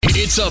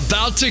It's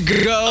about to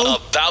go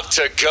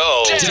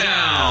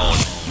down.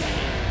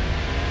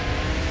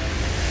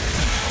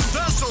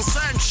 This will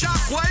send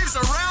shockwaves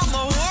around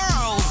the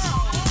world.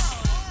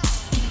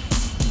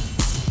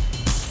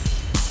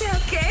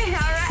 Okay,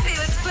 alrighty,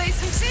 let's play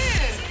some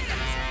tunes.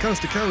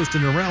 Coast to coast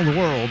and around the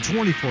world,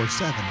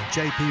 24/7 at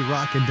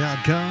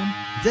jprockin.com.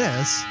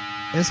 This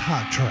is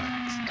Hot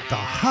Tracks, the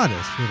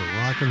hottest little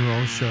rock and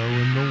roll show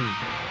in the world.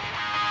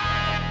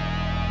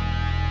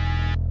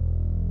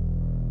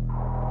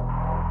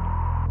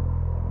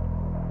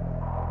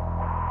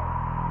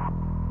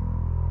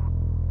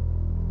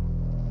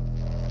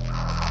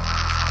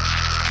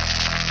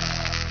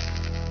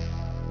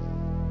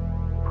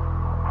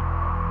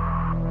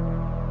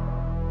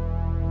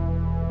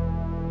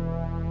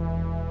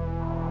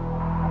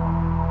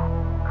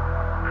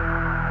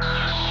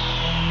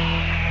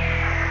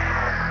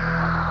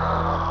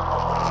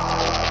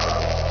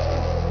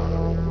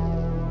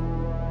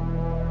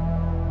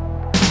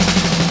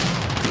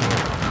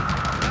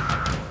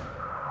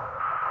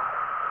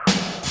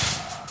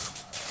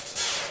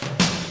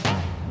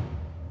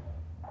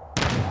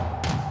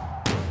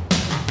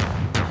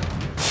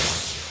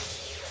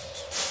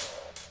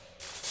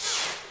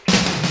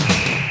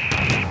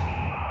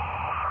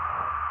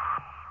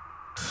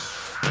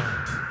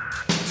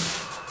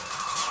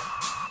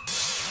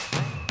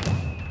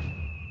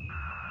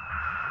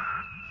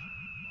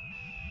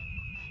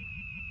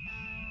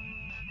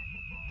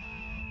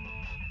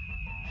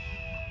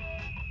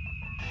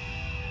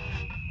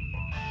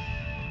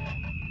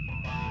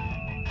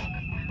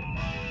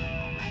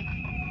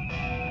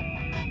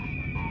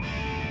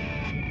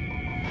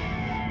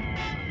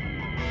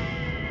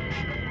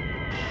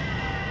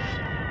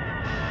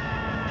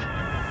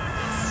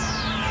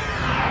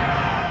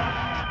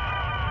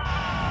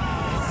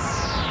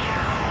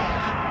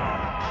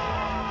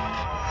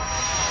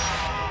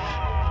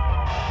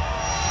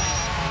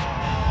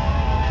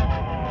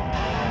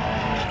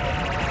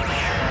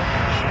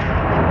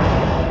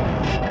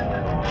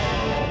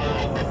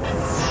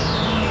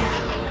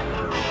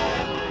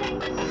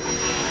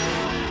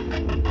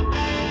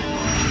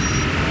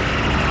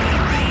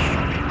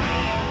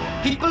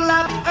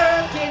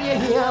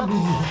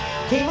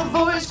 Came a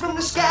voice from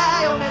the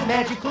sky on that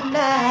magical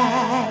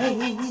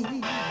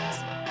night.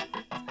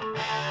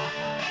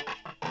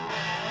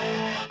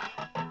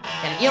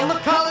 And in the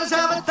colors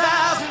of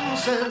 1,000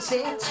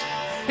 sunsets,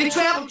 they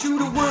traveled to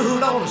the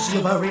world on a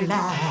silvery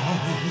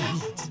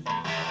light.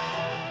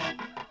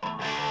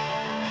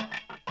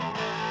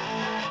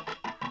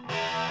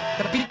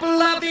 The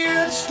people of the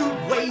earth stood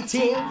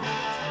waiting,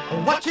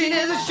 watching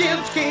as the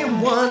ships came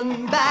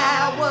one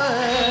by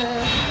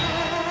one.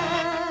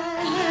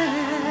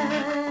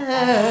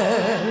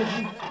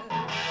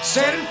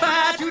 Setting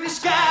fire to the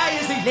sky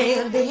as they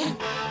landed,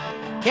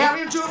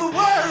 carrying to the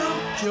world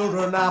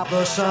children of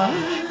the sun.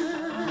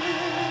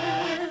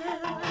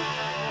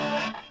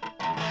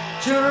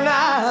 Children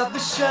of the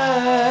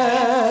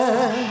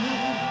sun.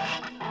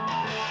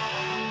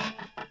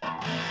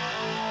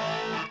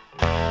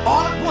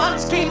 All at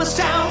once came a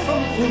sound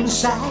from the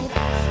inside.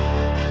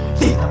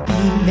 Then a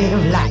beam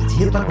of light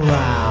hit the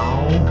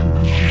ground.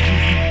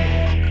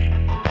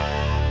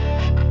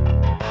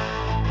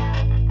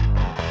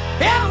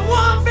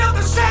 Everyone felt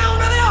the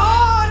sound of their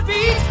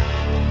heartbeat.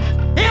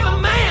 Every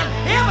man,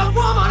 every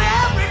woman,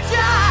 every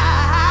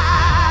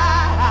child.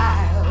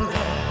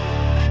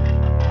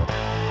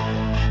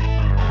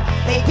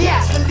 They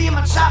passed the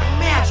limits of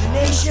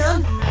imagination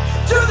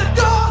to the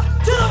door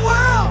to the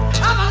world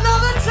of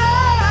another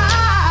time.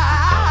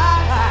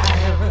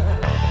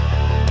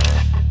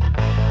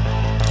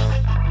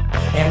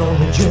 And on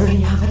the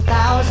journey of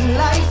 1,000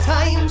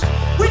 lifetimes,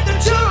 with the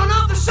children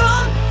of the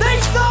sun, they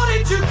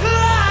started to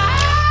climb.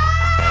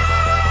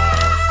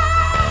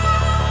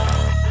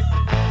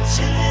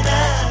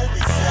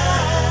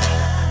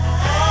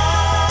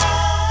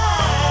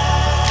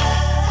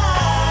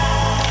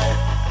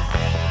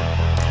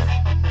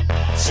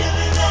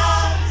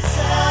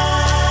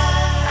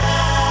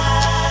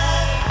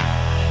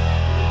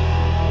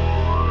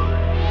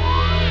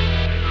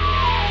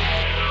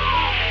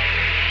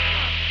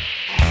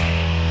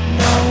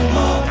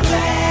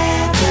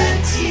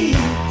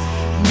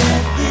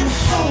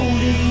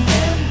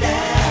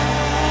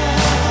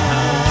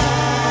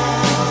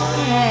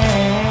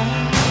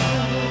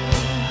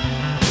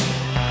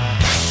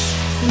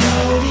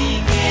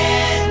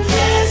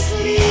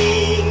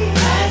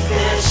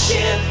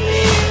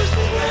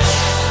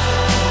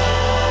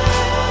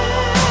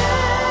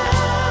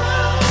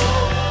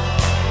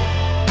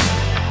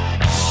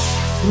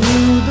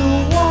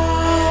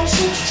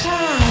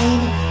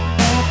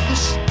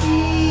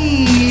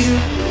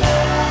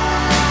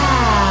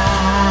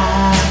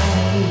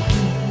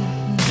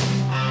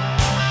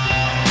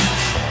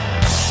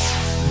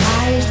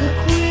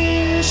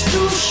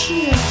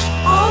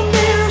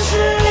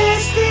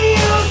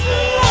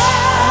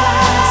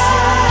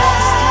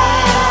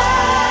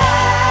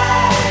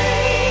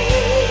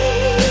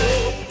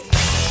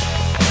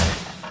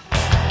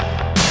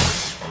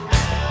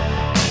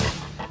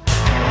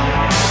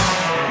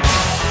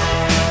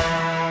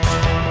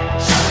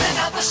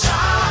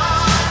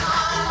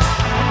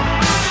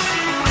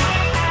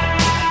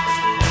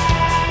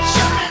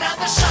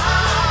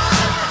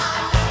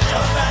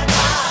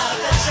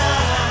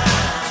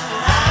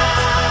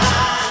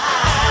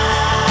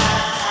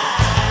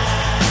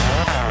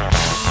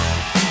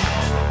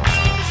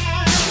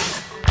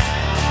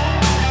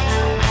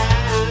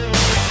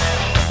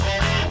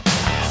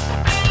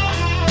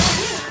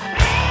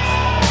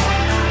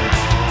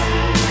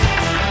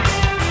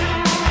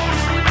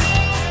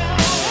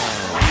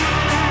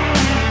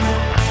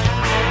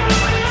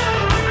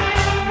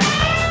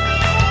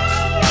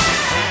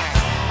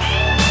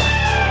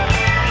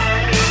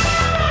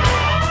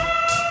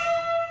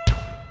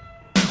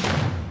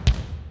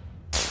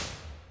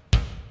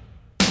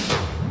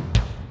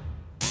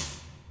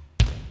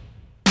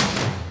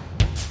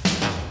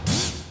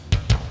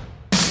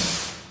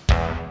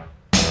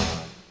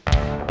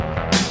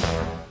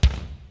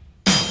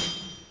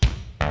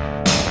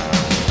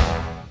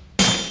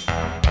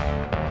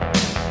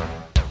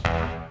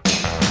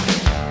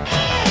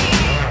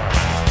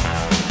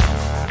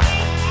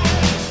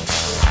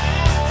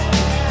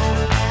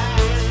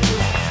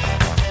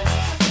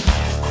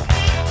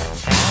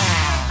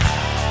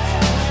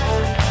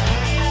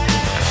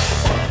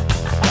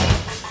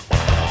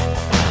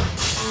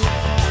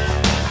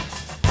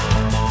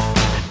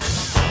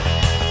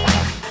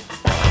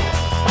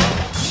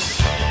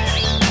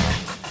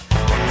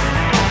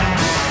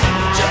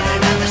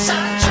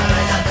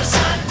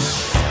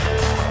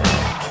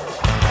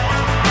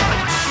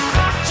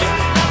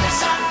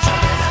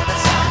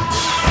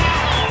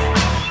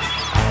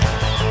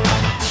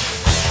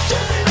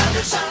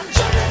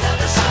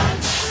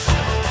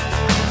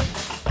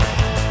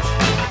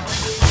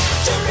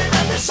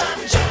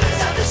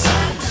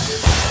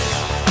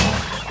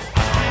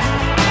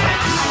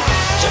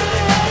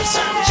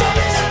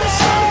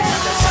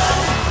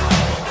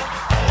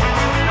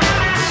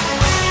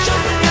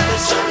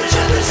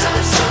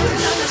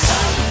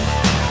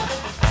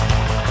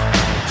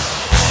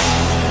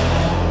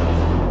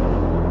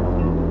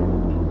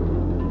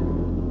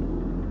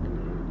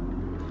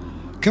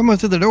 Coming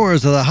through the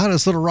doors of the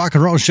hottest little rock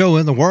and roll show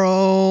in the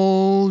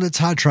world, it's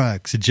Hot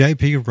Tracks at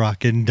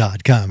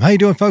jprockin.com. How you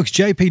doing, folks?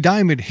 JP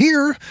Diamond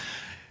here.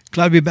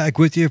 Glad to be back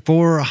with you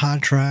for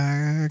Hot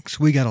Tracks.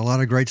 We got a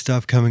lot of great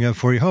stuff coming up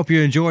for you. Hope you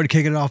enjoyed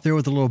kicking it off there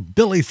with a little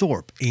Billy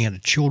Thorpe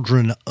and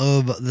Children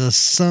of the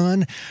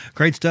Sun.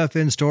 Great stuff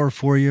in store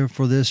for you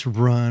for this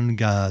run.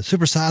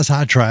 Supersized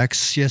Hot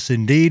Tracks. Yes,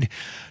 indeed.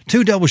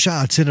 2 double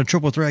shots in a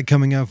triple threat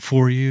coming up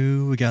for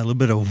you. We got a little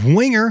bit of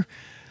Winger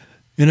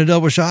in a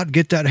double shot.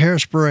 Get that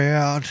hairspray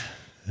out.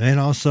 And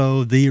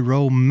also the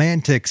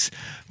Romantics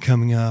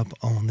coming up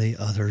on the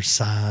other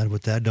side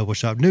with that double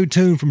shot. New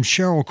tune from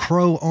Sheryl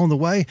Crow on the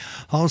way.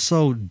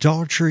 Also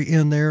Daughtry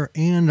in there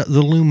and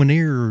the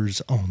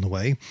Lumineers on the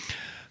way.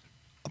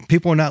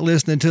 People are not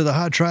listening to the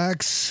Hot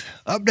Tracks.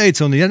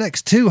 Updates on the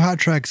next 2 Hot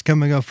Tracks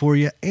coming up for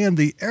you, and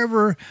the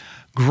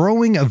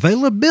ever-growing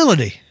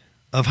availability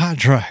of Hot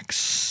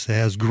Tracks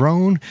has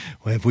grown.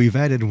 If we've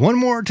added one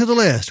more to the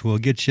list, we'll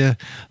get you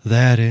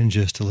that in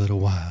just a little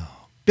while.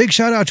 Big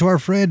shout out to our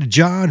friend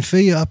John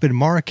Fee up in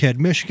Marquette,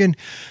 Michigan.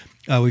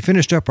 We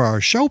finished up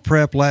our show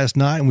prep last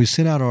night, and we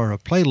sent out our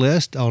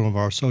playlist on of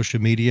our social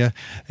media.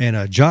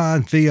 And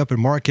John Fee up in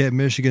Marquette,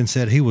 Michigan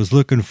said he was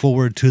looking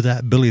forward to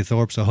that Billy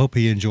Thorpe, so I hope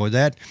he enjoyed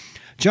that.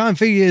 John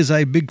Fee is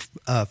a big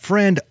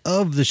friend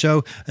of the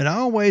show, and I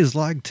always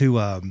like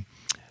to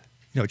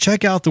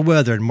check out the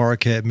weather in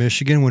Marquette,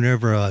 Michigan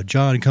whenever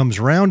John comes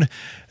around.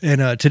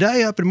 And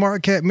today up in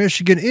Marquette,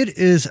 Michigan, it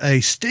is a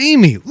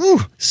steamy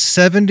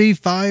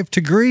 75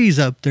 degrees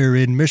up there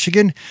in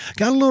Michigan.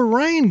 Got a little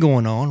rain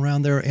going on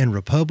around there in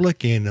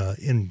Republic and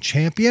in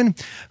Champion.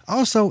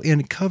 Also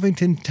in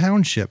Covington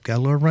Township, got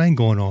a little rain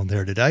going on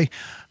there today.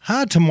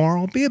 High tomorrow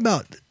will be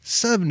about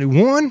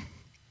 71.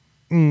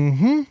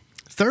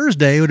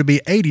 Thursday, it would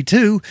be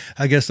 82.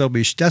 I guess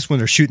that's when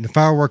they're shooting the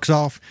fireworks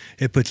off.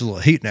 It puts a little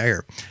heat in the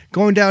air.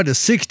 Going down to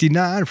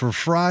 69 for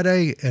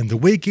Friday, and the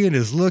weekend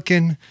is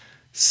looking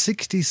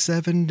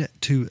 67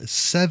 to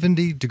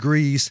 70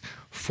 degrees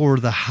for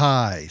the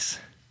highs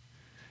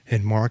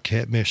in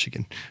Marquette,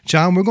 Michigan.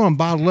 John, we're going to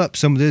bottle up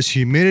some of this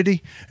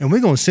humidity, and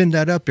we're going to send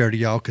that up there to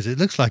y'all because it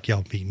looks like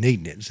y'all be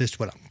needing it. That's just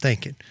what I'm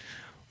thinking.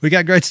 We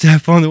got great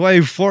stuff on the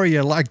way for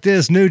you, like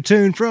this new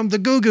tune from the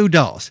Goo Goo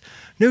Dolls.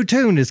 New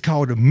tune is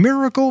called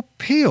Miracle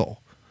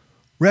Pill.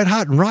 Red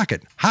Hot and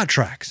Rockin', Hot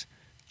Tracks,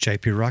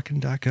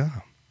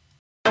 jprockin.com.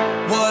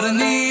 What I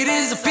need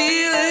is a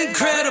feel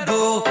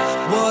incredible.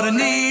 What I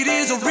need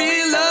is a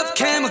real love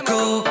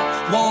chemical.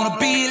 Wanna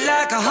be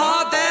like a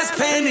heart that's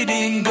painted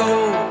in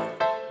gold.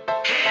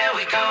 Here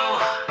we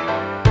go.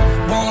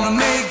 Wanna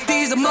make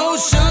these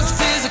emotions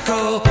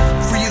physical.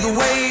 Free the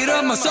weight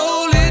of my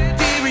soul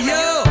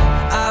ethereal.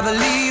 I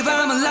believe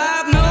I'm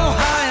alive, no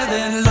higher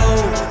than low.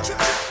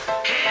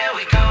 Here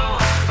we go.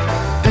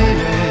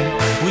 Baby,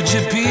 would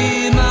you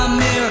be my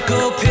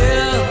miracle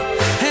pill?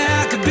 And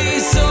I could be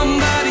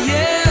somebody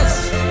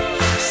else.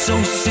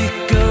 So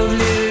sick of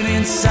living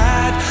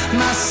inside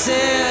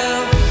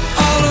myself.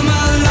 All of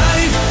my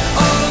life,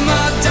 all of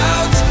my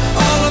doubts,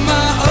 all of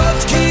my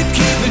ups keep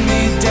keeping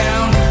me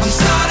down. I'm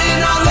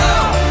starting all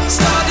low,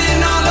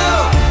 starting all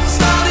low,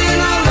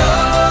 starting all low.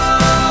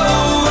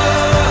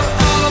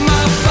 All of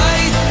my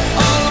fight,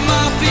 all of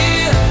my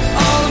fear,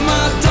 all of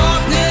my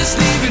darkness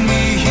leaving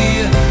me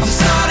here. I'm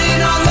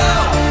starting all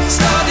low,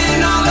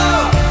 starting all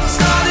low,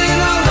 starting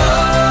all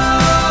low.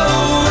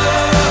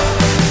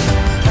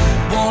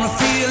 Wanna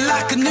feel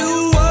like a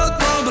new world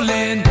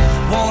rumbling.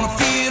 Wanna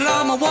feel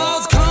all my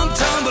walls come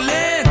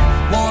tumbling.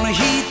 Wanna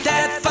heat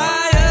that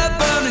fire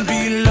burning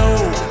below.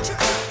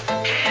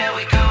 Here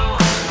we go.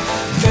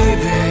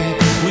 Baby,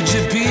 would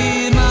you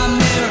be my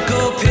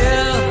miracle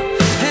pill?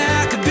 And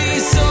I could be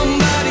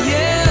somebody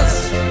else.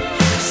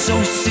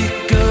 So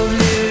sick of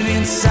living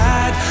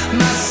inside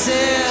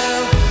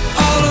myself.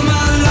 All of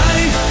my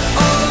life,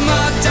 all of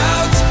my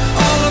doubts,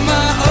 all of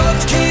my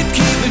ups keep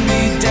keeping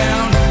me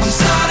down. I'm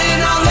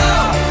starting all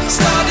low,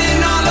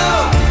 starting all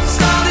low,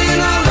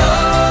 starting all low.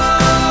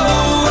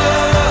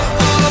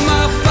 All of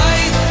my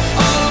fight,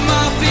 all of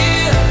my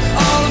fear,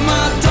 all of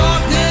my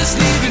darkness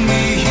leaving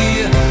me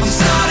here. I'm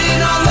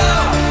starting all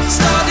low,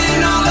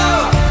 starting all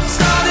low,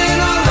 starting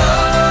all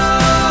low.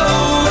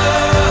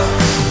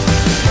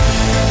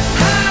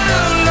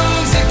 How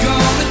long's it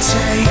gonna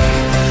take?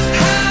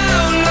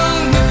 How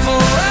long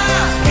before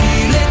I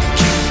feel it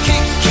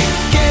kick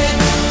it?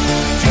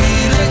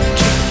 Feel it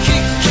kick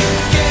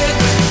it.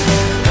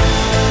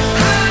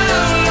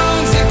 How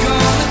long's it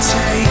gonna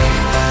take?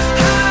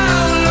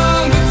 How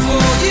long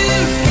before you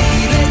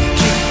feel it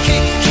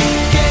kick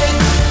it?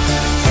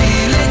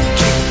 Feel it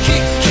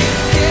kick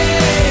it.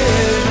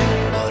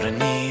 What I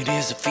need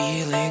is a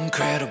feel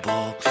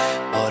incredible.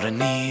 What I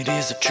need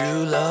is a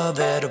true love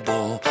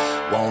edible.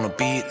 Wanna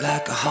beat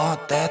like a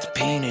heart that's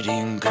painted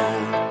in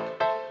gold.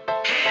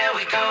 Here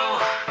we go.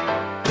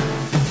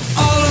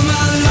 All of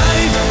my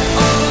life,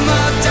 all of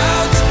my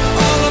doubts,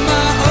 all of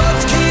my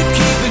ups keep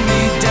keeping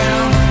me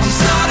down. I'm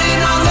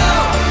starting all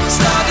low,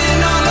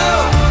 starting all low,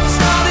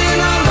 starting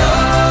all low.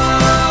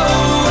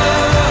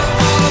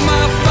 All of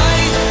my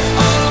fight,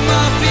 all of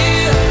my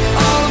fear,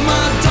 all of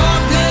my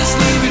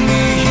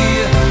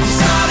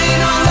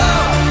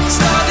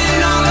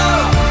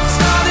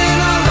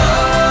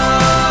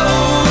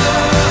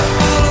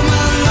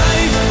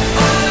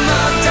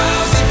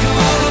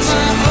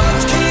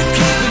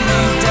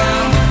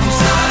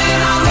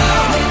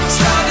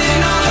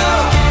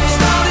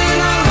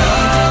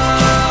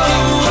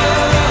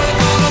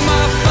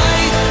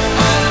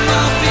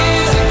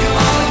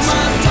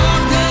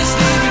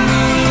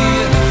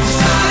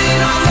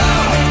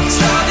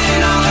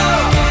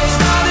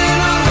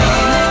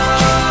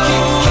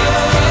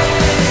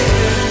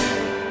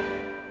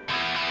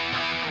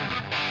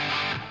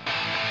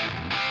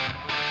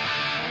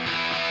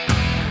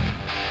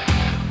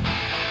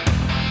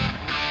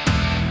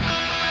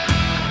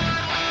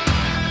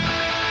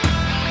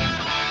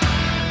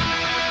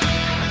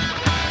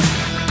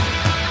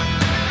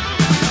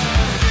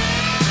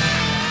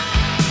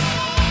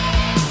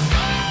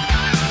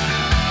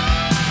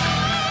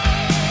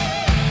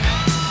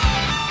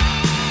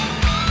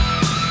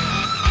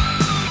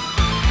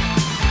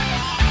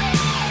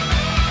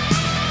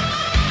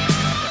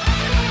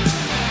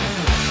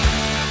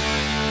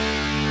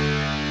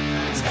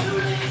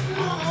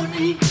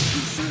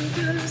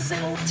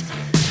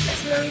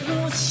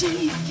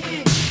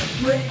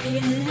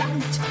flying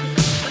out.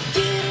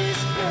 Again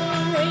is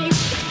burning, it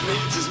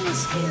scratches my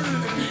skin.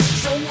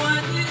 So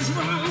what is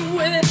wrong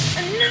with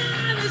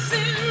another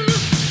sin?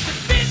 The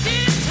bitch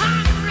is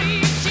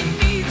hungry, she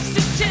needs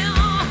to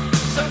tell.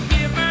 So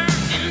give her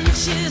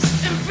inches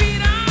and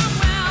feed her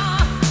well.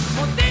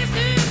 More days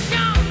to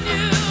come,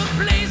 new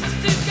places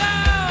to go.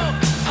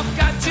 I've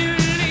got to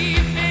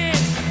leave it,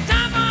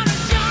 time for the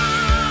show.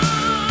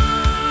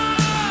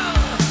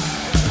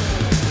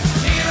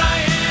 Here I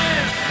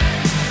am,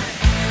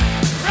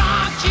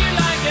 rock you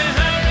like a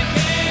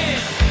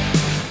hurricane.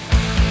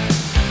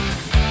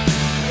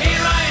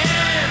 Here I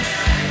am,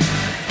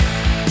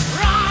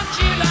 rock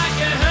you like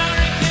a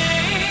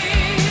hurricane.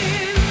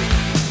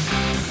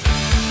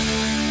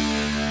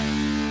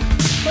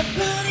 My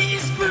blood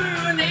is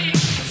burning, it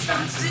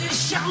starts to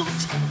shout.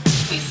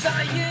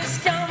 Desire's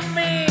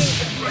coming,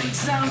 it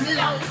breaks out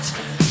loud.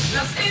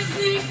 Lost is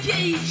the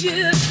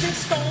cages, the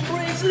storm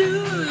breaks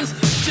loose.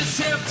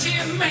 Just have to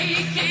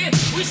make it,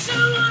 we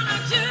still wanna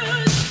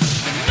choose.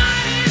 The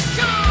night is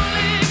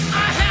calling,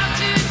 I have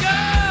to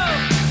go.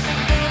 The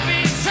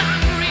movie's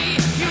hungry,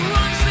 he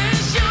runs the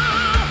show.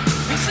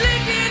 He's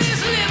licking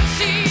his lips,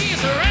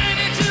 he's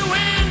ready to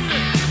win.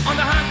 On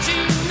the hunt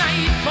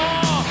tonight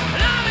for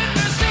love and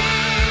mercy.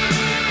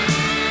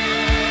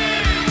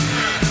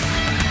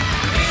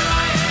 Here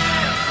I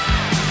am,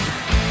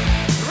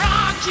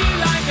 rock you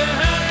like a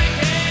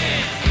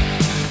hurricane.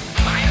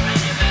 Are you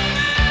ready,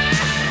 baby?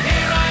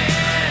 Here I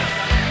am,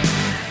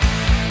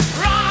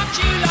 rock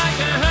you like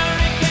a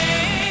hurricane.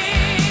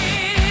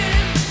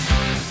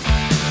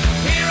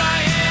 Here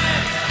I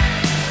am,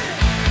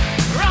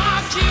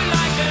 rock you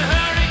like a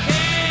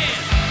hurricane.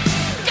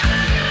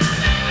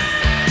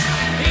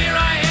 Here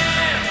I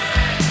am,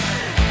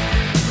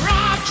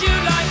 rock you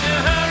like a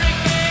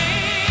hurricane.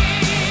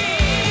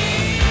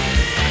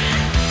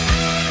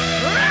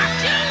 Rock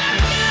you like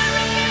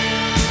a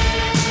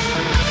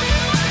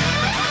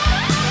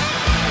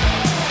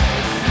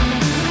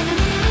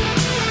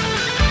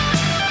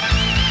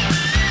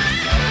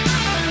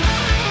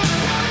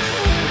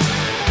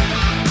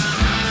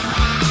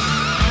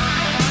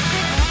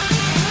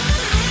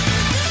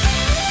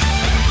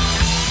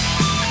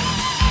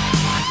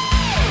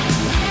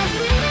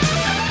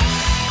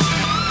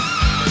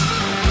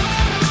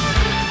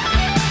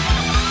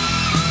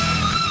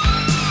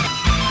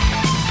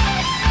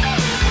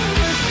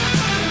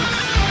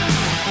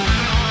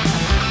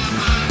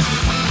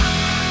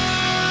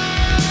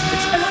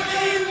It's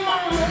early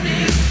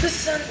morning, the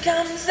sun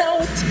comes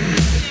out.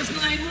 This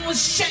night was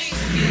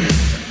shaking,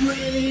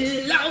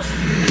 really loud.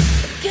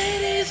 The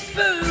gate is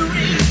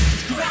burning,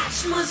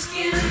 scratch my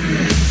skin.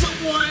 So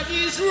what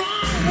is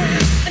wrong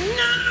with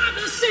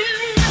another sin?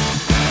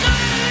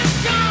 Night is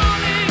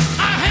calling,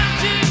 I have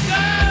to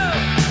go.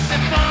 The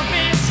bomb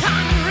is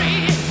hungry,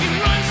 he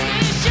runs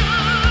the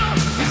show.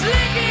 He's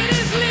licking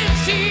his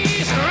lips,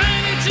 he's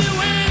ready to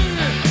win.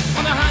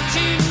 On the hunt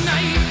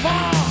tonight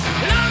for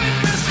love and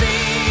mercy.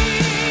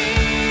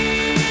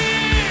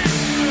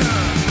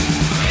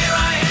 Here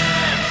I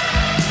am,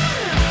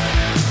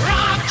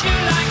 rock you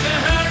like a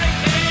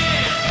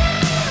hurricane.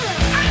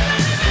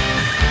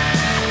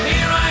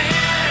 Here I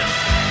am,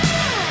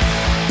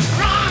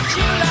 rock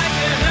you like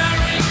a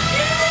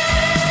hurricane.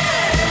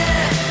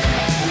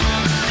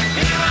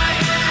 Here I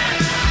am,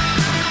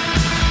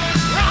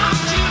 rock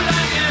you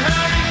like a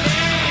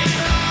hurricane.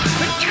 Here I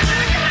am,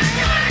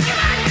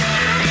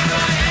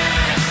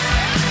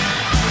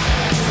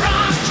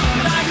 rock you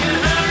like a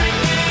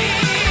hurricane.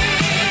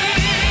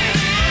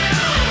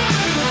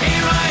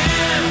 Here I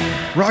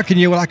am. Rocking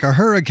you like a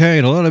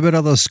hurricane, a little bit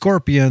of the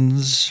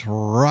Scorpions,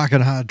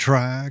 rocking Hot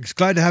Tracks.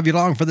 Glad to have you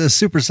along for this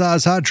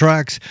supersized Hot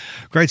Tracks.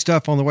 Great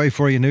stuff on the way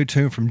for you. New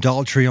tune from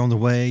Daltrey on the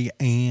way,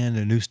 and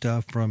a new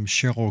stuff from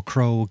Sheryl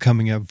Crow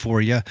coming up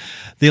for you.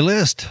 The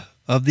list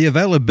of the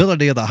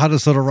availability of the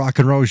hottest little rock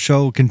and roll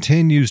show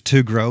continues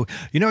to grow.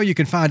 You know, you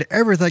can find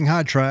everything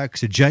Hot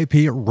Tracks at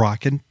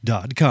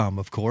jprockin.com,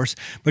 of course,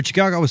 but you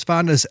can always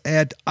find us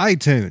at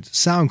iTunes,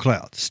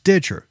 SoundCloud,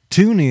 Stitcher,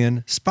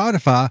 TuneIn,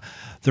 Spotify,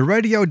 the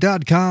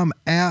radio.com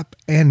app,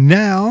 and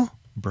now,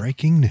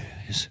 breaking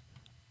news.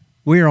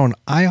 We're on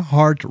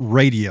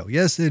iHeartRadio.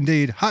 Yes,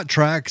 indeed. Hot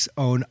Tracks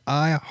on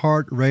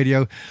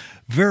iHeartRadio.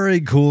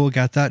 Very cool.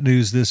 Got that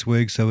news this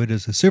week, so it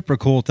is a super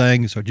cool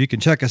thing. So you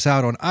can check us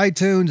out on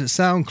iTunes,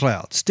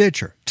 SoundCloud,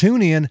 Stitcher,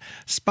 TuneIn,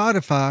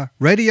 Spotify,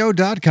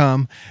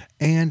 radio.com,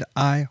 and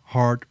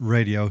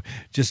iHeartRadio.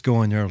 Just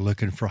go in there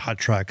looking for Hot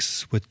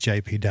Tracks with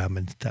JP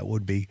Diamond. That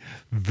would be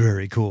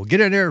very cool. Get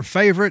in there,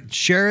 favorite,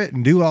 share it,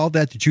 and do all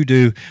that you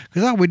do.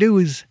 Because all we do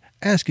is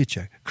ask it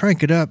you.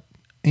 Crank it up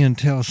and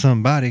tell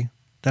somebody.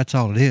 That's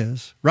all it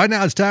is. Right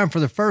now it's time for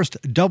the first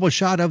double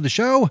shot of the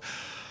show.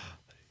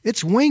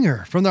 It's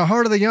Winger from the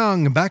Heart of the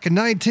Young back in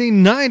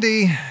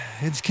 1990.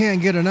 It's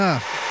Can't Get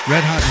Enough.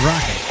 Red Hot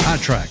Rockin', Hot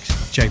Tracks,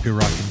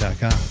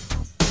 jprockin.com.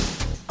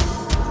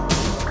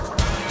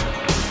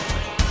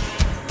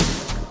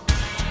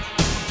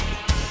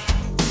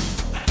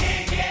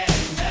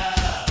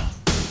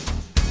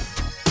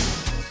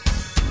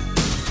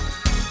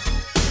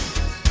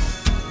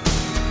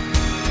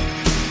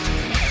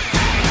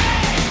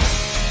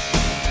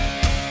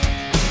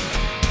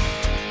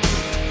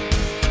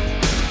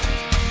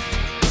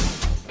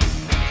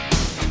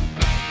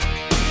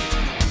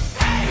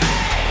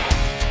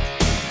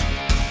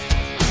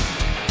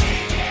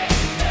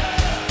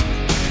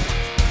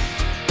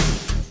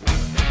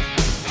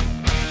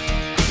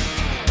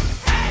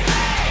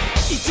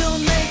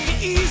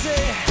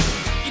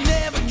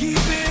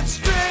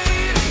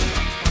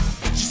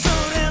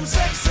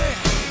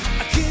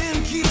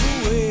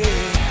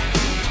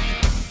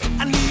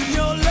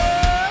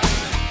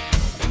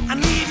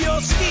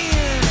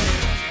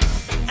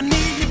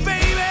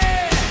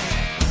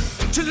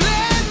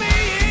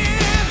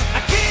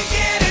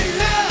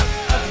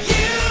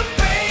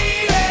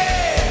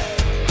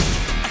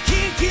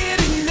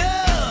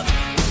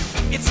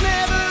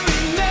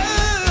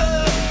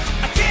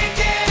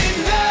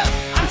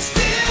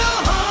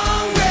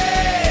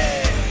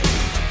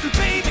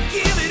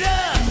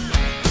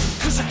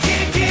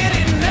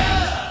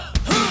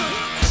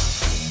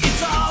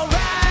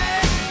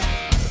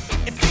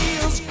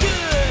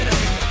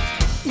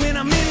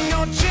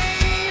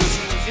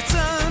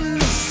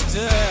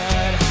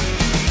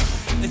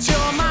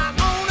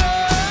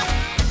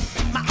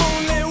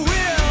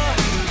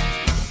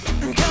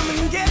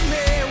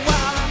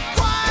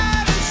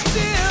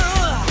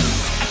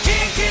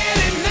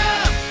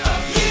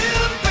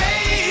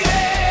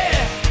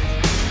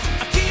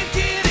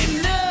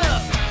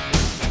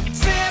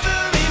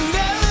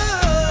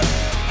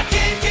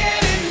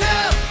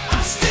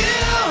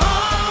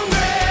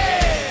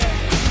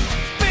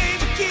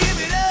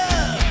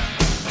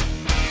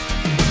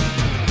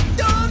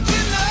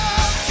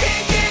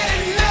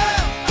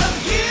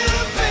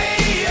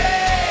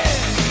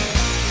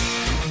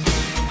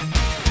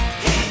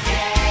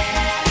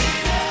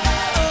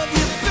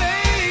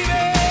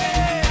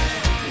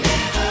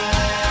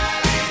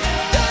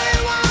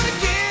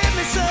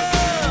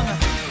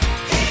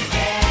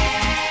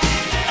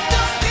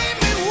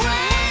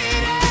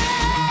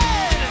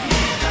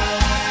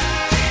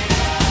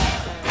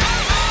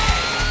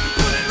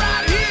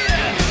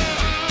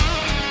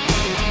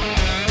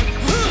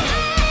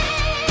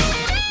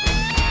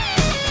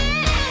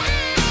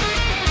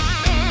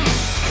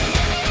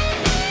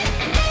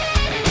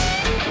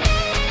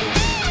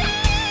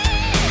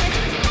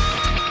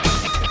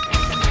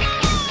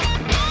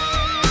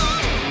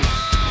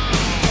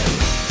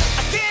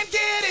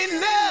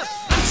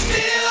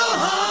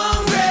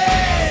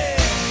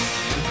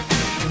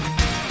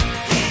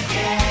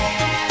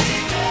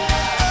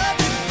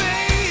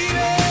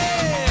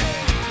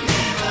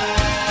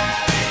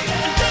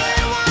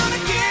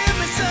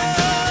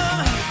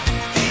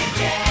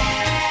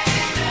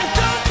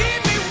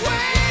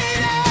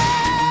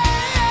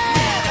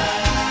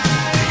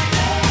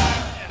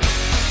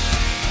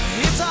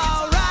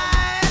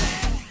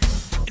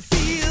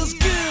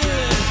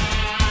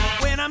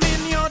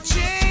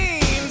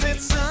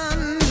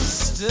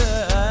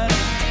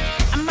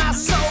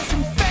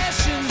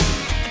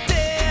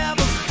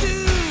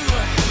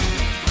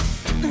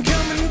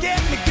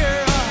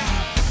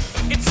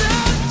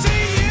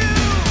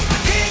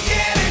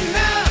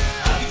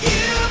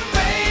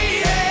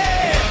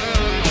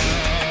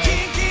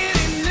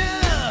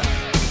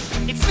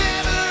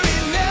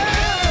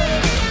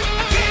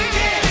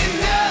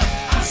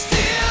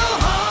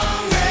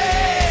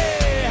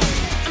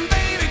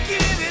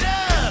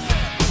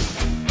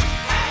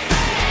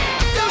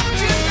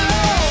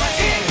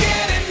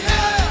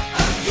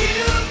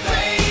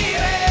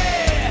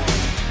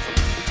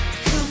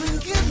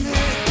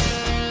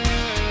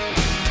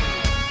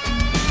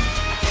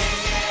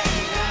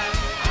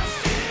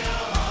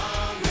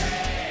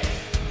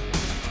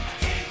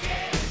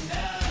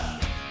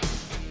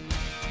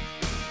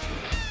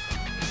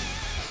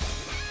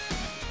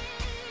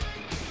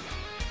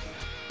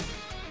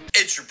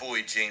 It's your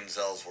boy, James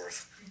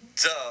Ellsworth.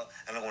 Duh.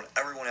 And I want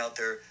everyone out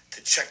there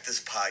to check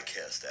this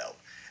podcast out.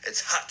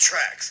 It's Hot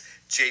Tracks,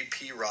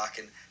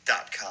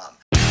 jprockin.com.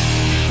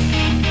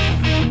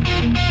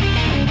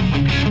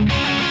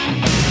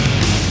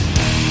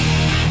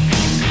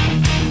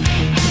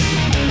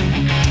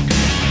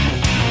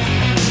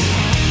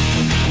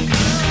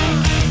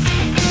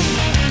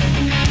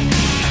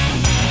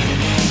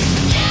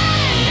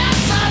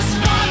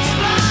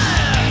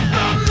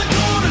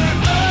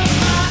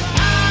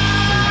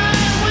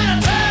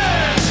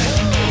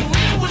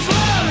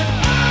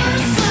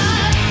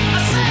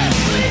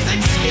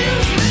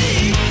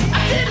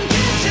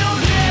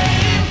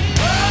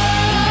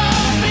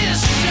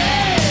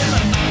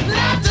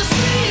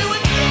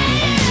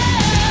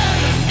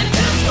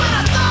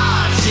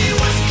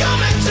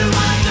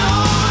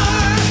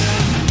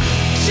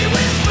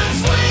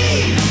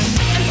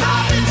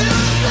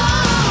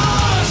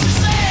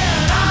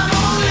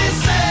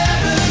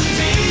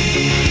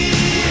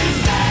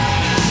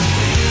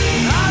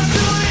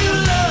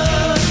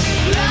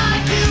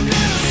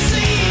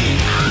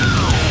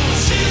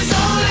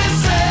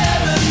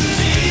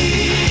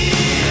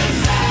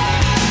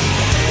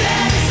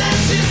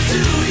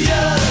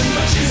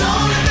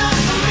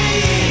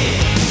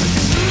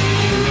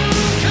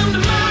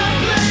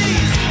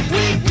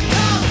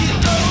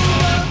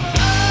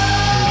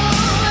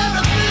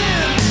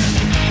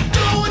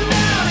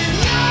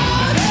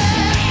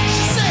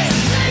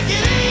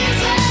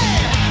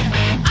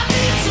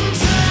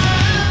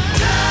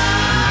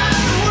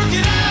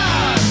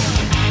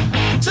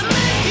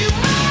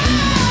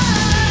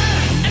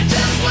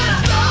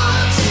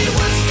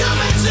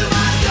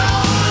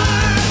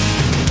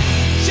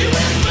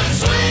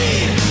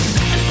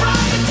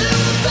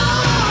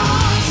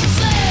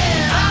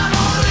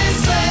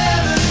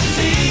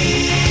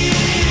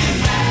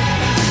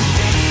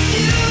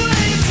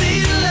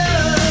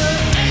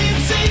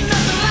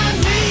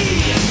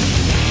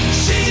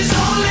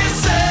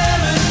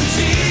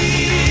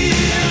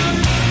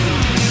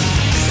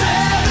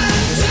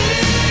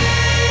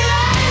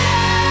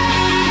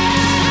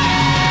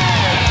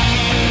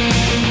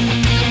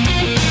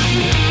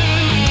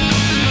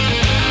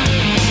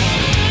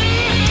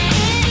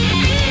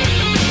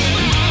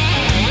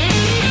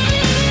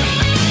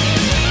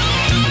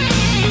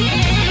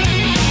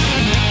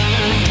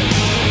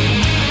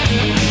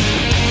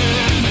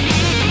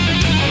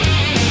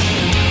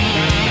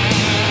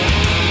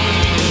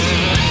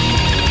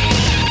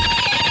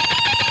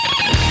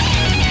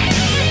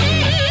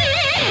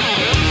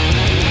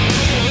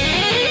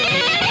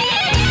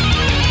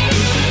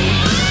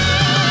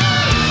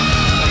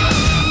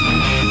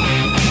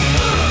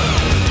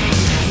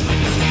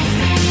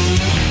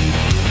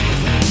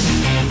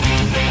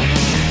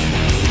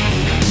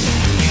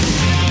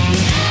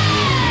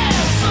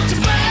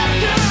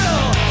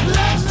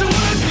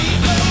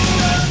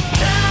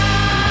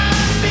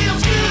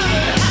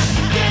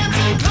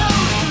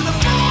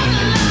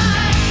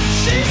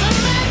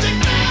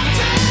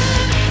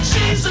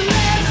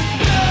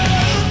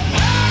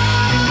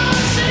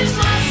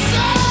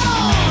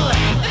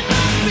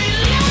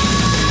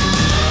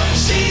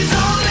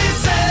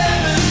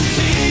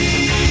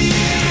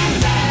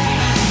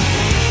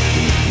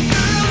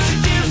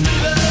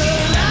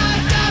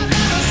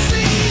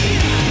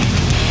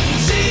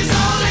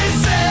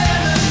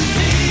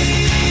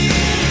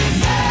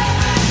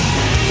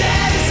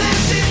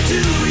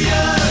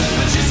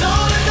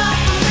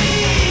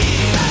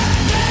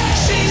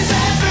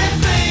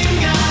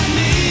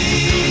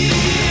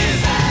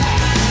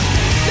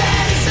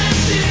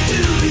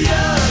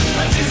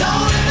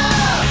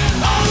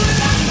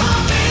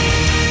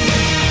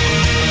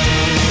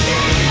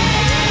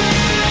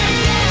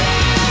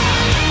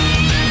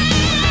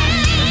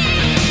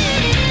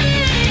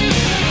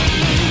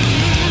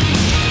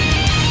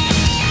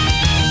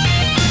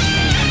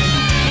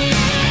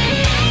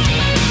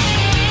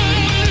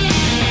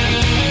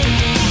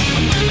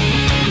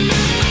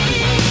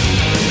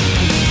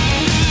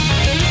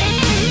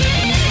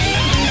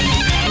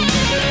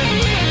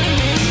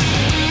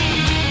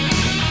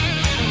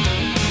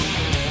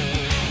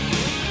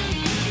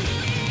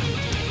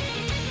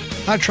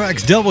 Hot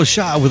Tracks Double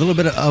Shot with a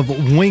little bit of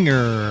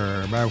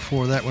Winger.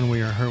 Before that one,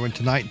 we went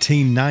to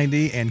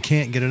 1990 and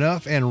Can't Get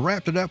Enough, and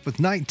wrapped it up with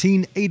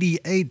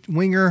 1988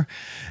 Winger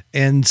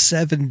and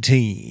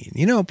 17.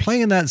 You know,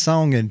 playing that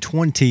song in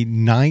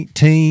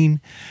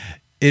 2019,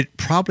 it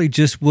probably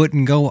just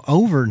wouldn't go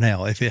over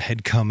now if it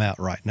had come out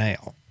right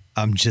now.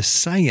 I'm just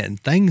saying,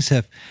 things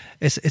have,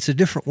 it's a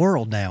different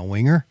world now,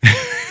 Winger.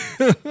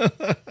 I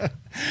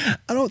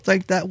don't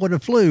think that would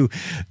have flew.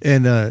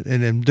 And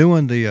in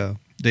doing the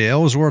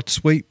Ellsworth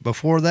suite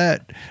before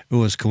that, it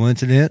was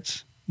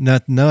coincidence.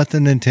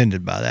 Nothing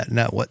intended by that,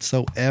 not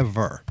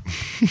whatsoever.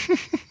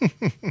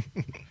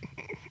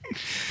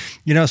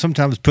 You know,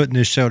 sometimes putting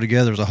this show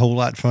together is a whole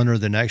lot funner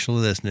than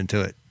actually listening to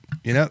it.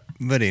 You know,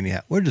 but anyhow,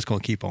 we're just going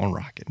to keep on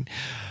rocking.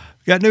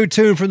 Got a new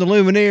tune from the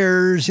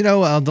Lumineers. You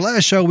know, the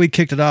last show we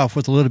kicked it off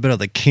with a little bit of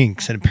the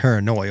Kinks and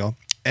Paranoia.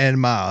 And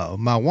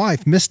my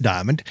wife, Miss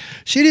Diamond,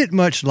 she didn't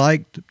much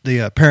like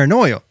the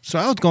Paranoia. So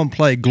I was going to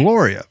play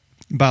Gloria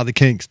by the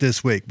Kinks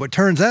this week. But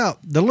turns out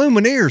the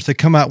Lumineers had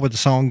come out with a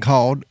song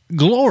called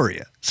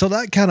Gloria. So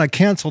that kind of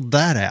canceled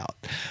that out.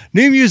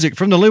 New music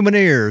from the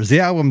Lumineers. The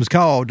album's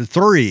called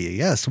 3.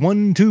 Yes,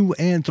 1, 2,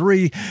 and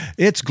 3.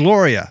 It's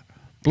Gloria.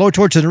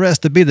 Blowtorch and the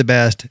rest to be the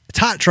best. It's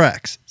Hot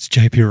Tracks. It's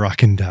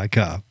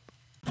jprockin.com.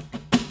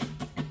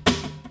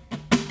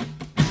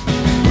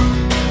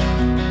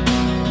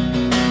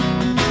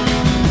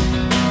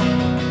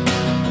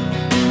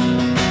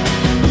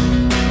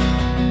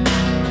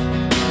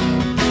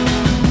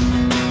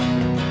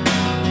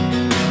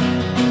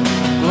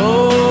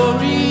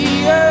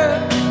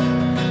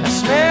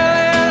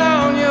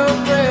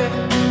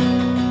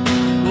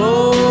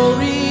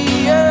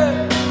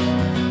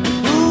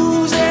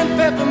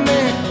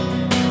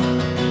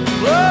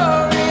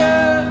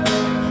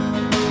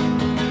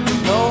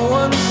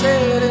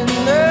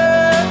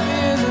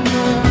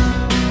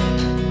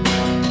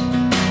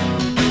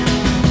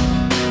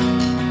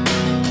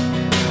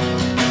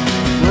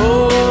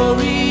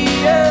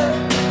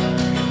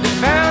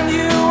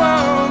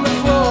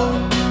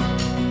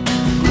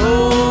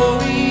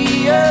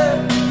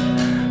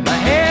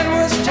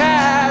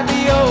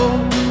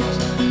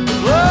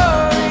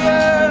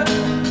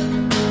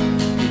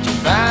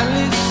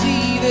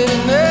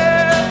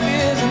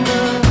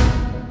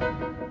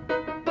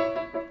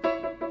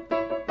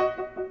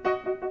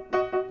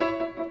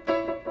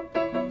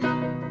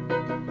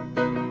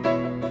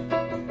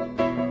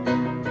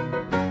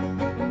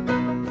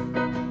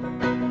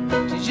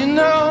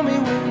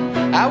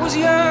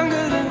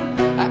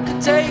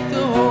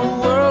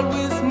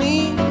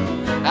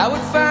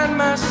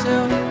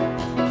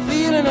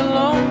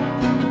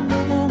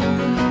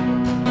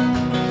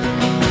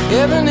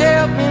 Heaven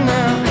help me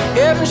now,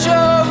 heaven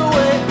show the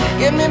way,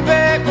 get me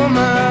back on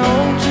my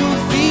own 2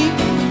 feet.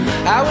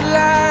 I would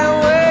lie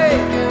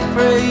awake and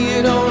pray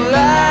you don't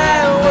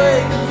lie away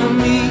from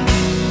me.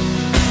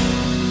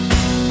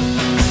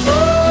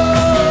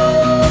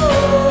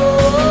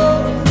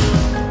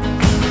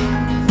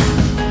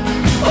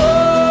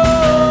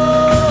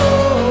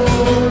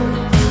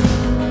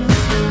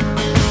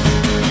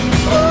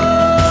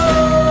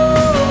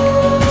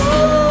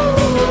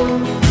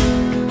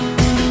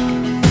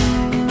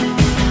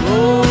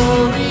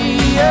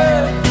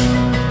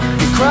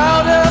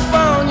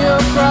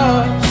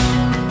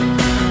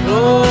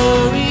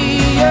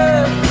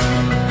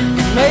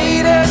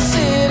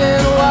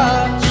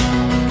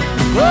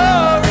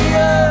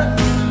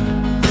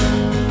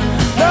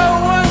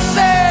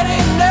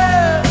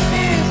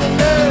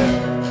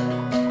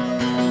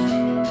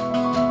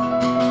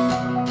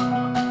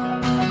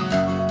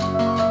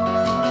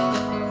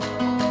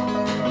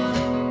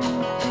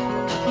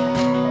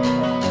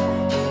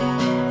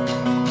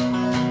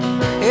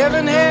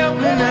 Heaven help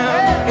me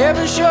now,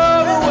 heaven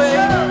show the way,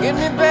 get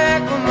me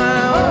back on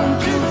my own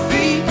 2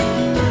 feet.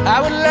 I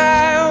would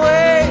lie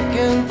awake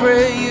and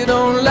pray you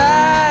don't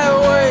lie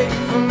away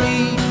from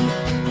me.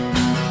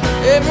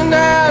 Every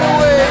night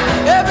away,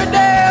 every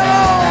day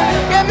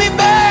alone, get me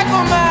back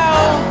on my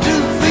own 2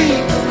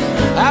 feet.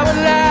 I would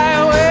lie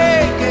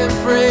awake and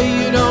pray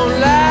you don't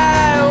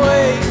lie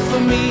away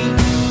from me.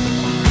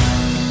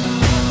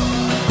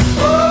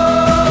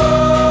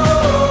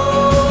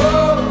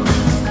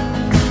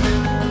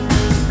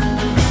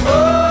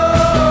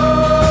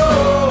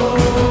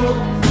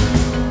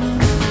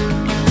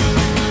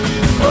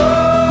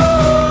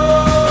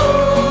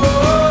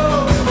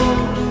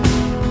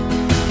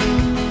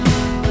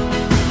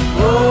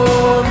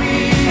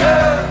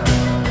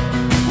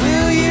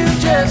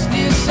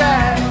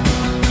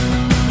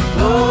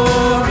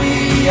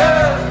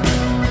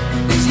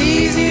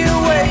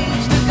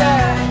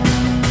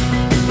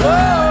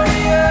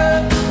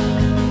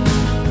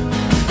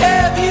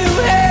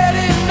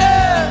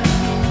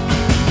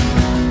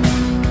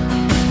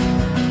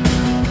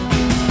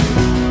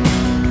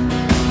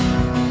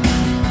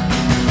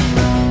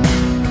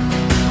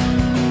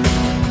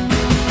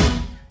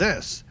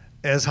 This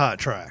is Hot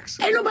Tracks.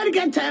 Ain't nobody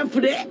got time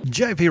for that.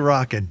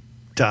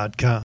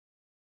 jprockin.com.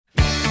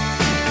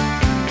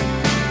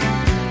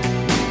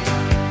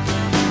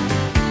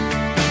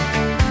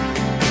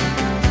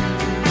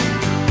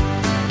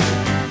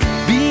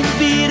 Being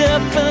beat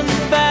up and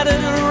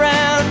battered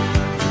around,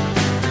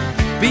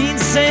 being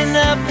sent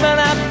up and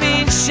I've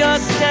been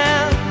shut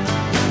down.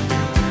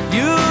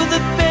 You're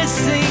the best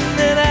thing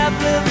that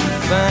I've ever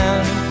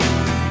found.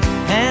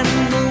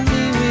 Handle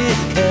me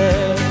with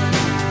care.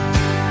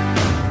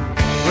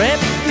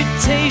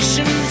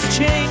 Reputation's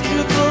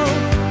changeable,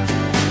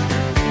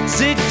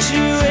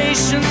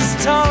 situation's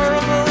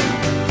tolerable,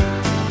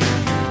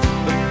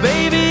 but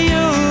baby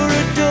you're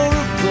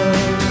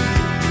adorable.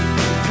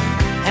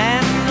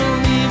 Handle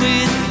me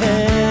with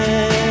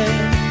care.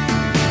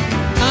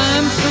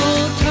 I'm so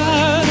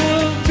tired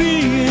of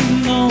being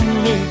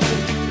lonely,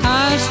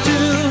 I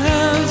still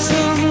have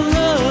some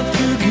love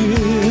to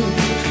give.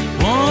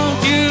 Won't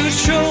you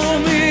show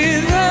me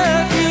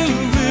that you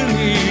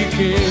really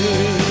care?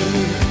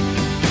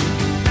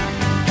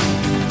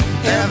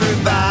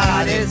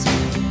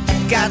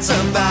 got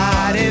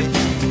somebody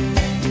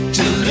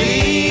to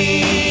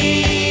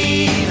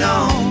lean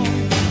on.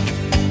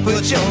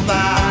 Put your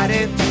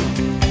body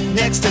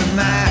next to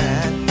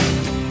mine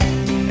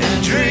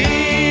and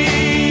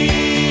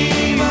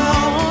dream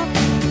on.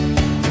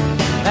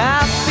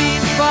 I've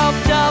been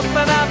popped up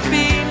and I've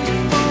been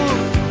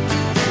fooled.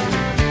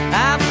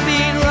 I've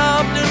been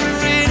robbed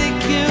and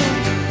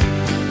ridiculed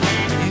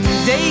in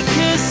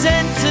daycare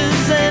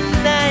centers and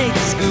night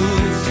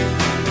schools.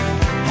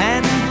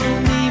 Handle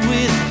me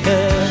with care.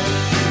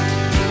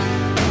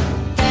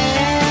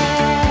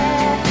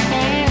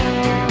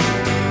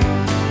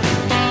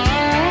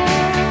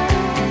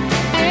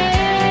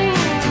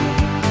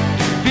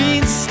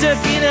 Been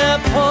stuck in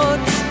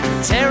airports,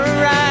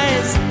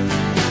 terrorized,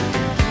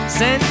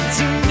 sent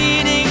to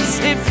meetings,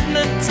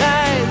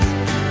 hypnotized,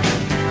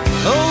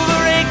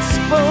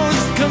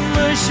 overexposed,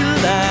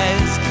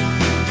 commercialized.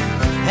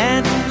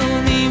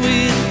 Handle me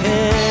with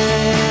care.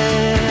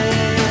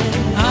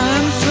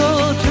 I'm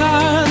so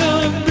tired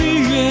of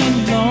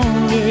being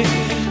lonely.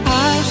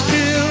 I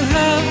still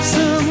have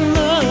some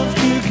love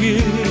to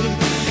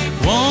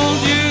give.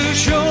 Won't you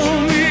show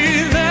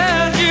me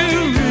that you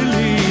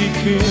really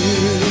care?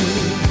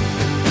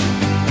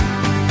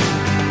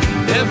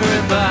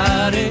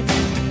 Everybody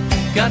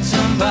got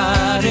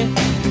somebody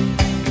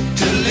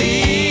to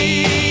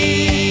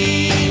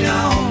lean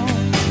on.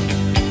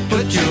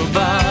 Put your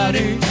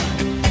body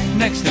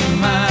next to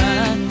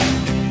mine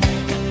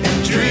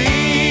and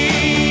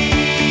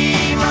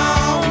dream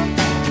on.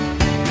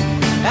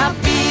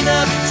 I've been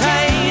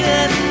uptight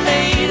and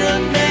made a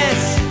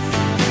mess,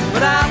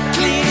 but I'll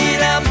clean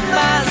it up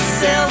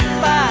myself,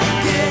 I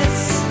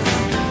guess.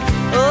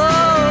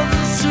 Oh,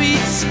 the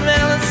sweet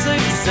smell of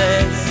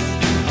success.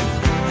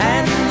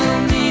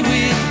 Handle me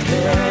with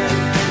care.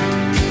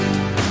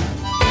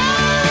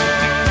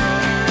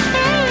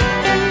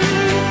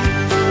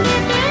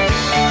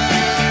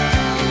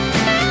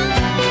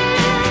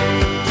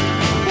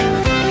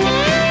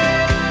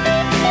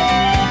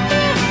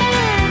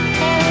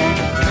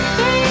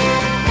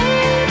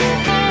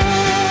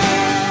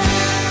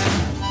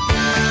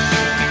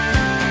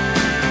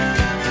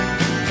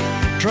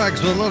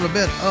 Tracks with a little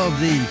bit of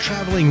the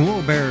Traveling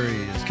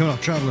Wilburys. Coming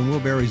off Traveling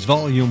Wilburys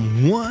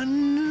Volume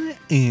 1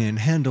 and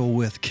Handle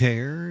with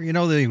Care. You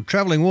know, the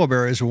Traveling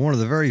Wilburys were one of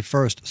the very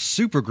first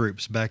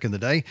supergroups back in the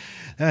day.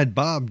 They had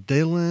Bob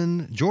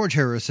Dylan, George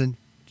Harrison,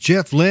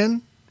 Jeff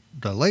Lynne,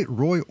 the late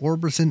Roy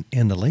Orbison,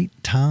 and the late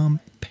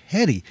Tom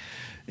Petty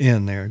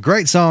in there.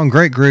 Great song,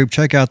 great group.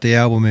 Check out the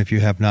album if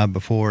you have not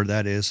before.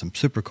 That is some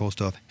super cool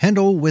stuff.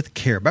 Handle with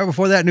Care. Back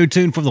before that, new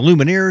tune from the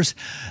Lumineers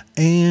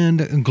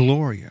and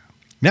Gloria.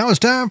 Now it's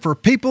time for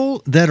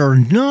people that are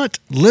not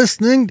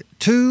listening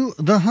to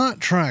the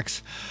Hot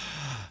Tracks.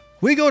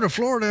 We go to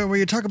Florida where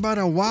you talk about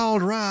a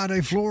wild ride.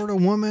 A Florida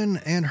woman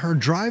and her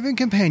driving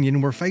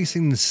companion were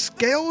facing the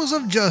scales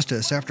of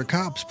justice after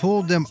cops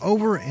pulled them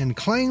over and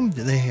claimed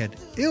that they had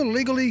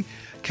illegally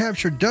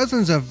captured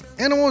dozens of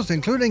animals,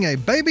 including a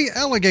baby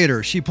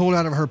alligator she pulled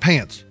out of her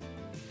pants.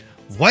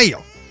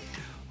 Wow!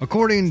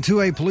 According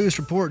to a police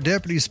report,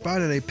 deputies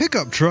spotted a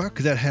pickup truck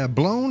that had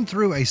blown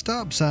through a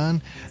stop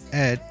sign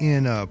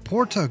in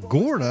Punta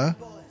Gorda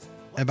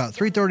about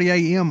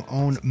 3:30 a.m.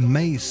 on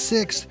May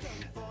 6th.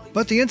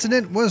 But the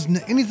incident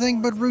wasn't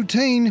anything but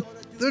routine.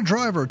 The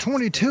driver,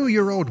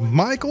 22-year-old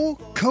Michael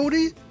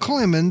Cody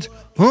Clemens,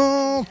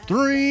 all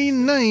three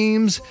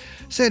names,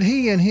 said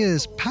he and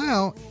his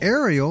pal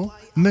Ariel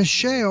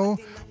Michelle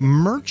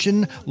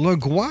Merchant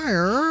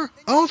LaGuire,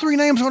 all three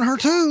names on her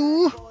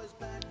too,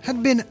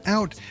 had been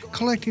out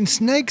collecting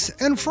snakes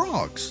and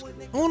frogs.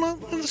 Oh no,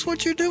 that's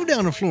what you do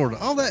down in Florida.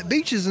 All that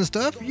beaches and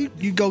stuff,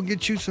 you go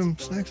get you some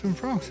snakes and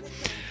frogs.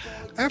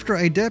 After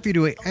a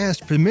deputy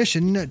asked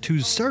permission to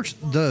search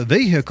the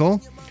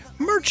vehicle,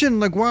 Merchant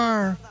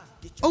LaGuire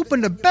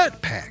opened a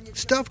backpack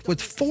stuffed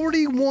with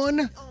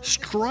 41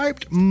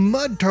 striped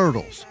mud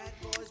turtles.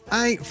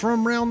 I ain't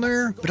from around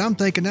there, but I'm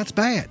thinking that's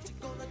bad.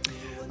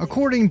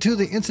 According to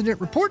the incident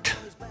report,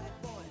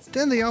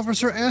 then the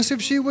officer asked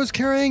if she was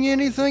carrying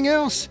anything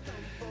else.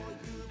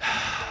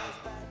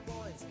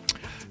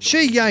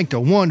 She yanked a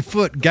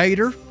 1-foot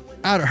gator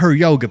out of her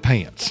yoga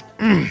pants.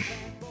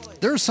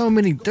 There's so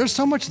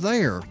much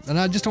there, and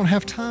I just don't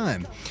have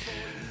time.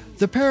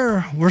 The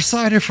pair were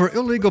cited for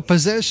illegal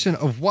possession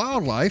of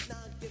wildlife,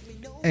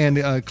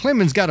 and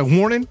Clemens got a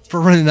warning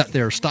for running out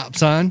their stop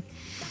sign.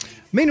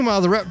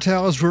 Meanwhile, the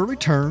reptiles were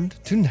returned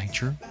to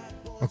nature,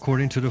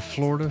 according to the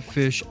Florida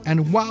Fish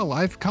and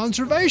Wildlife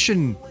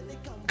Conservation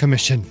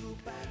Commission.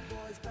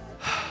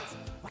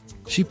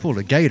 She pulled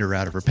a gator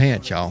out of her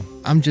pants, y'all.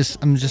 I'm just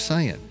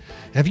saying.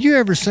 Have you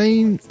ever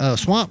seen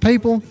swamp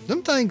people?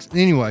 Them things.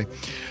 Anyway,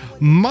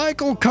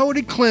 Michael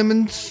Cody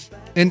Clemens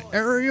and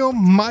Ariel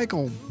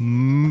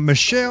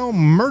Michelle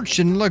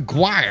Merchant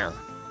LaGuire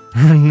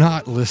are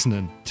not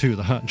listening to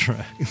the Hot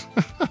Tracks.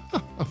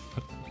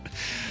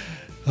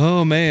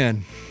 Oh,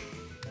 man.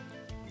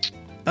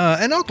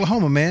 An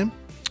Oklahoma man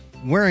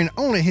wearing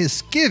only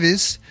his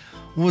skivvies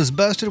was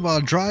busted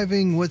while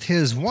driving with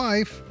his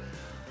wife,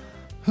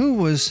 who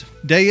was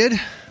dead,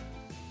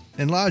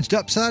 and lodged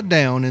upside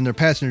down in the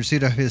passenger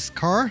seat of his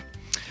car.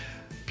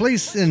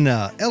 Police in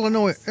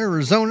Illinois,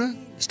 Arizona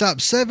stopped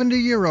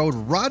 70-year-old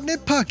Rodney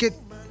Puckett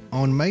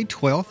on May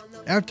 12th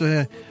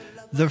after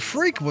the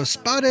freak was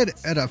spotted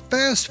at a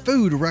fast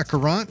food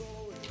restaurant.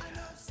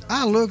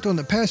 I looked on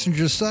the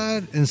passenger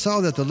side and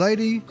saw that the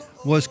lady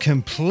was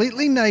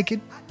completely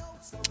naked,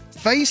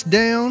 face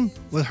down,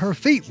 with her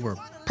feet were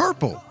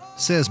purple,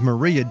 says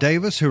Maria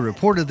Davis, who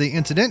reported the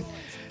incident.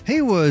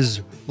 He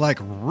was like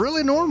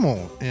really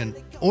normal and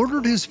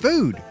ordered his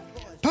food.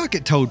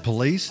 Puckett told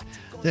police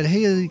that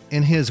he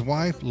and his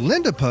wife,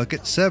 Linda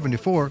Puckett,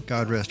 74,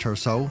 God rest her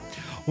soul,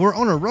 were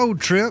on a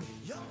road trip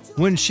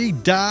when she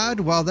died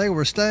while they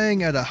were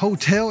staying at a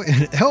hotel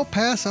in El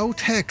Paso,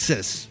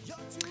 Texas.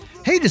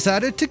 He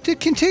decided to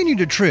continue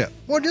the trip.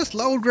 Well, just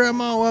load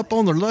Grandma up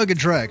on the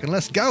luggage rack and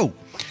let's go.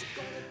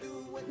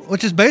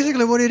 Which is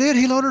basically what he did.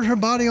 He loaded her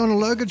body on a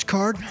luggage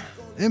cart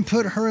and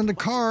put her in the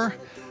car.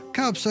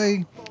 Cops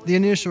say the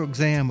initial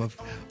exam of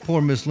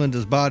poor Miss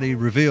Linda's body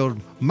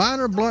revealed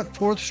minor blunt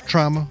force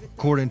trauma,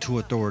 according to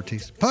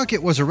authorities.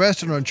 Puckett was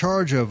arrested on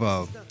charge of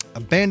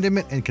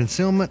abandonment and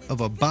concealment of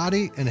a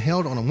body and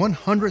held on a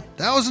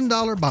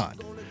 $100,000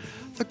 bond.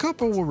 The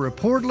couple were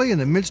reportedly in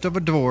the midst of a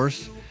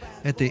divorce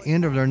at the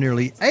end of their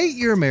nearly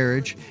 8-year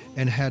marriage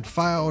and had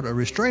filed a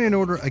restraining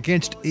order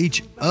against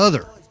each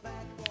other.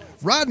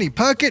 Rodney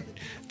Puckett,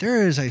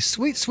 there is a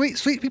sweet, sweet,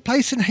 sweet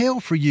place in hell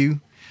for you,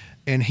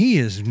 and he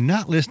is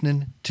not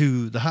listening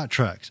to the hot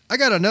tracks. I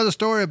got another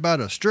story about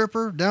a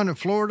stripper down in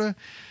Florida.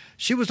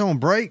 She was on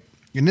break,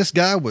 and this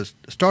guy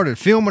started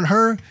filming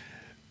her,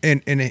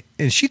 and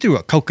she threw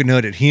a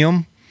coconut at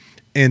him,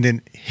 and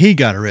then he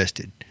got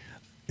arrested.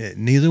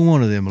 Neither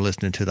one of them are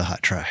listening to the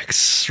hot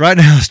tracks. Right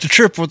now, it's the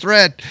Triple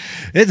Threat.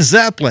 It's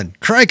Zeppelin.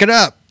 Crank it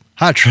up.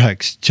 Hot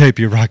tracks,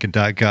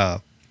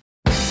 jprockin.com.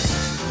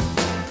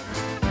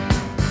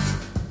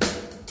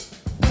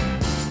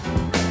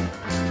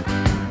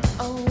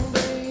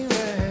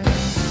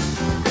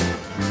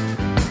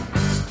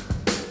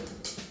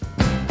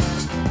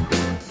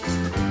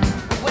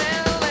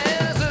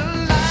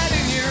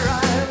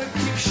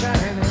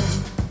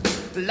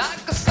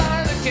 Like a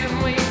star that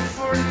can't wait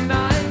for a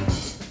night.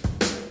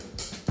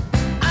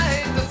 I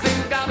hate to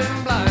think I've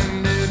been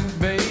blinded,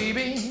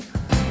 baby.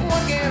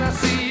 What can I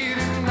see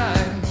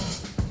tonight?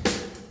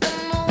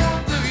 And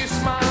the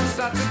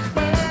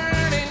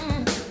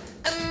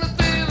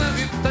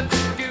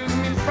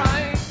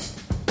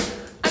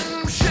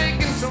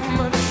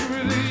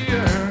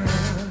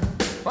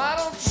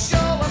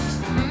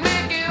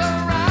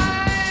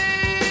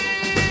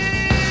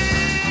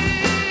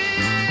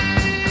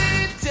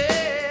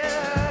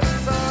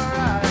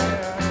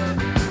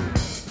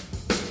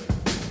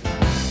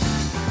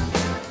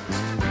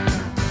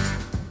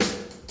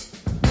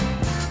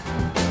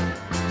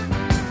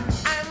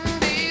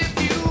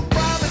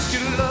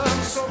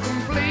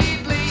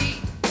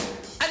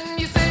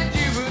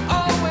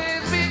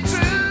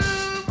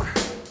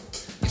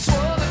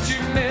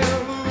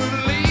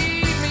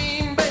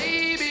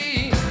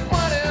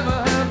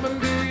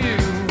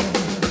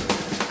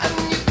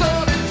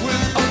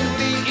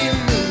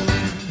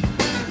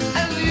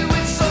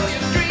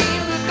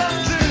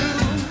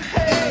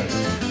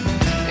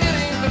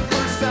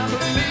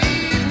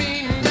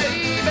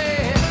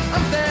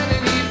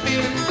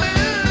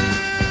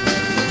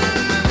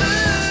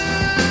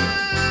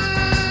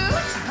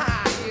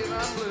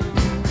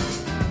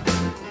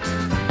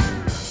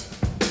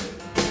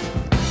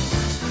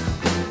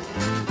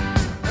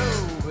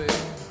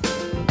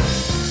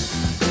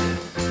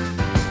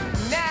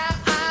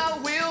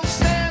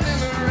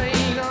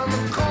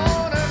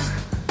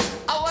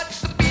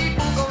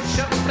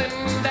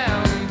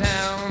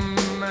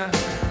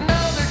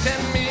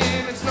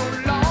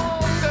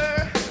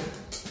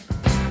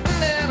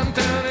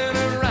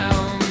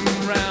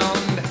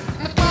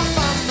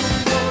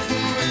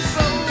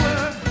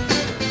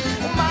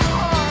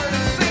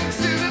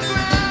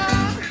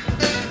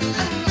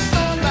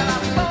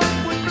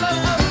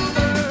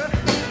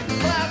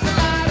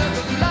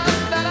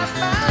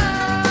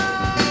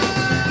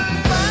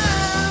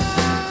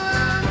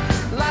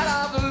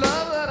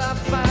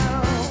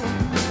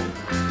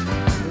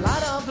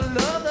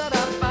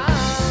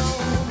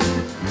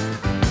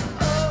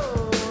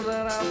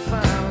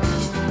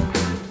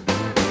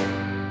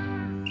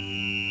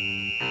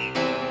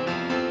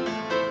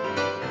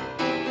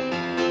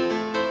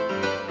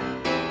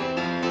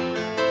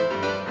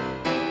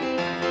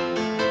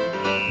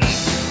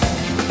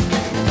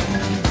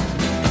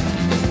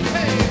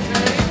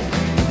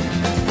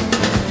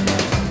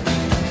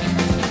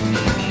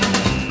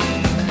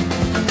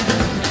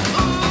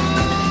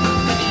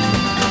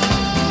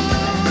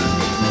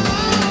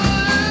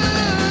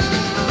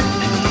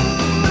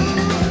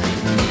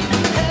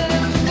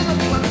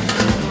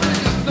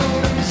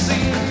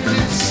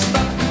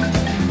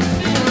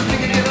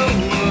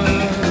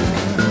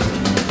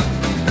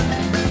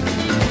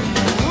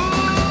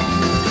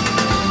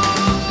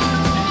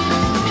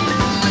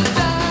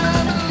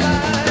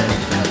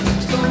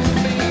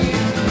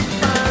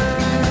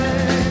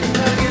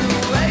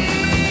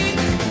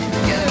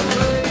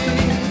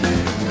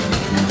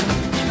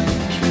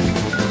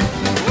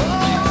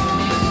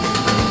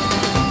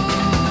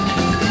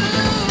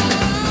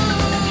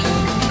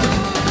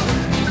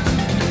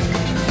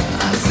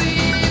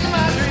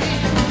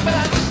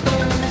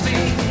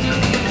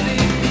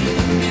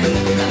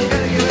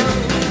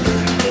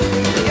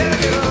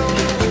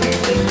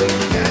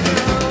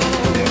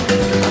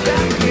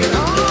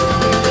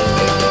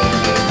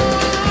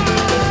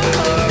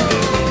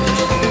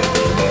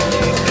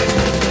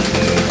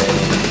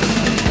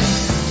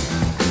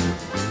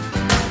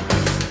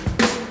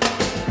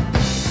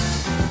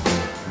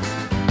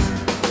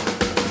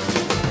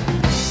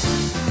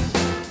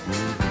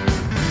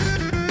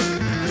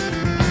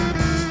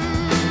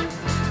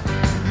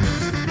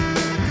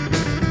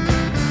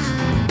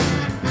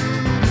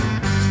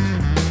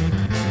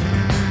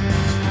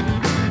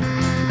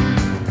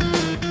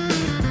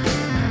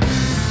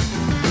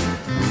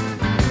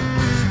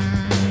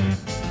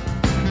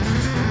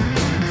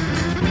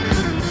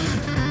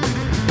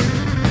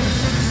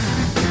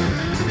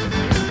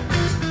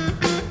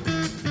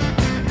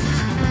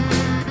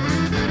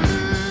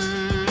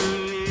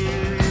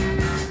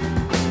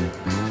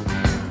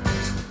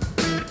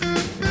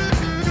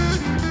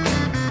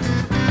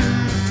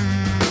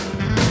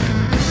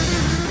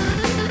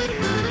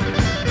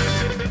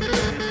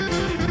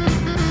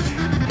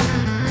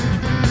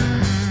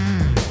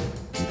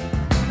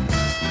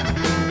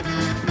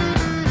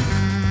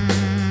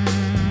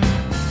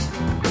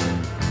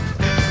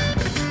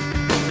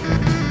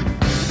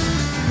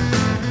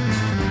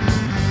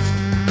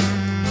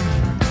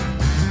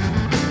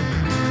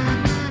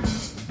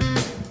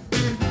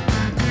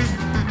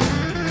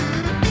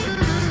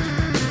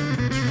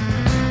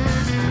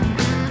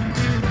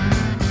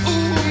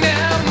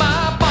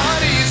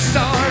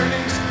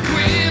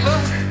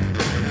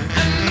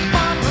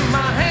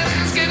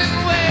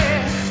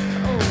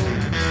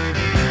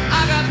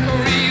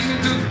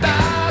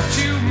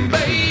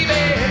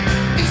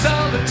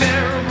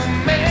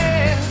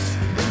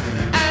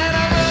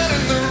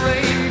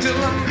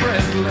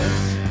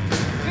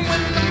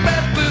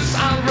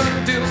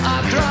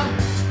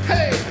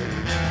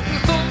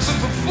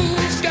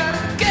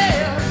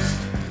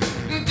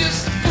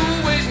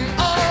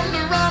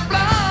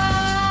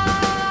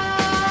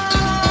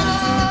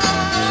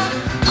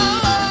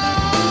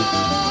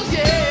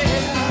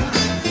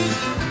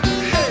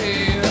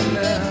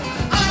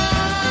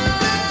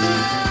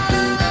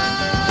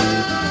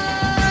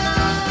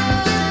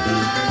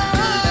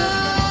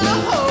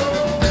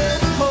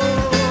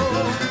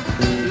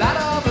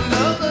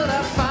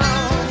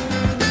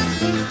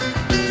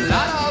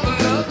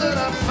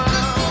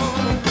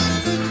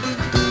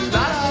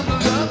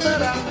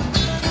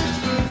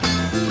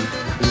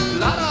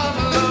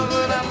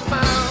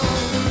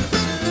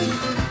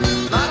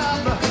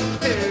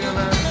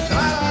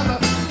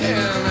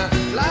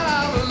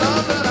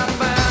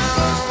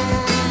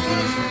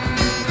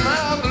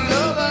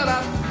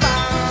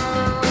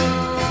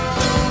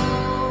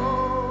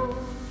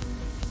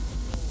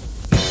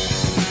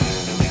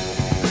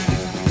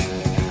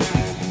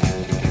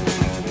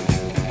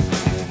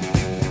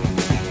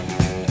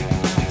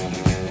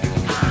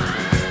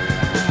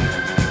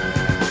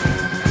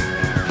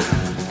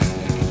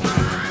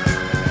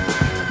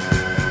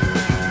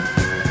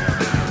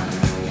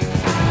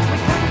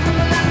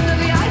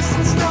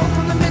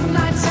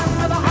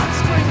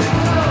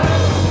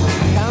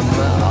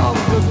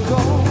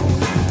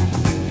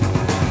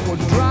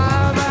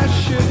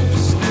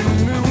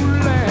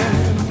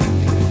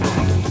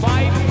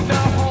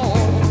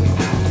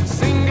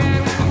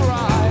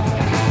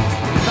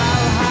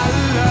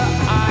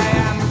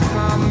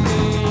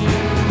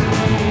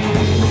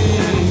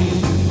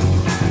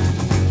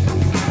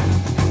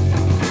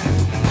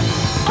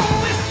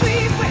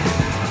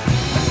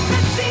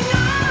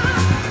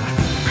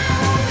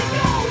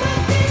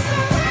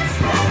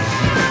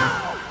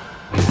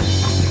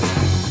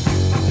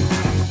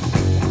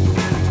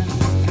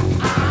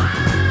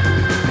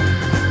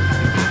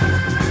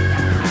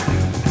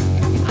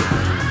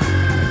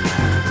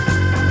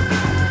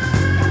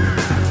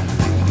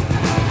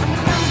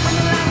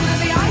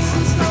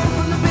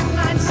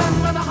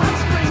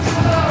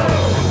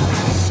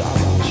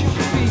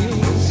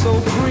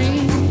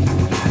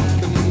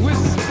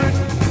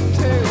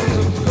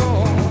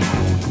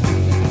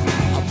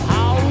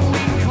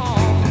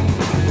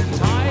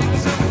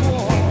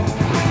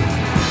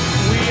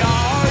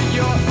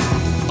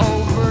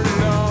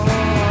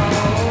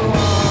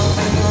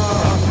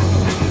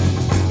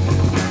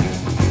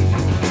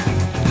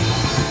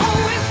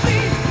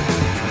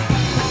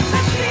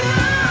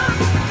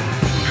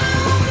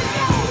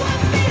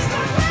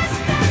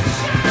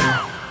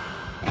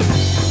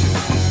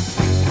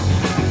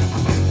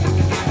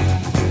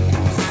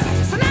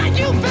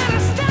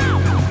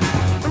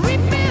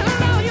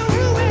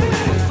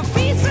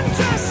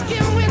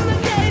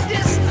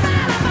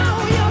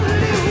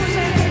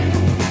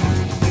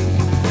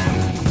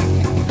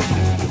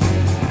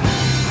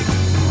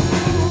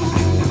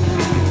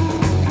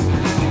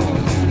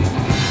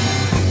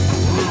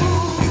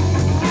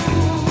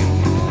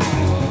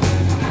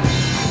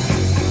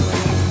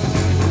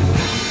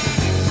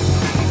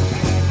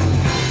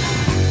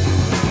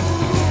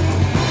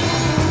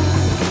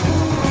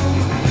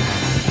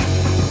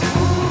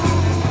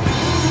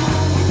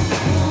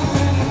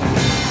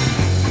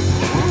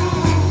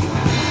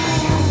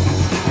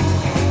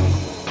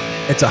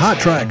It's a Hot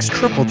Tracks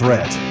Triple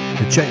Threat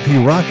at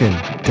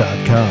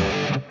jprockin.com.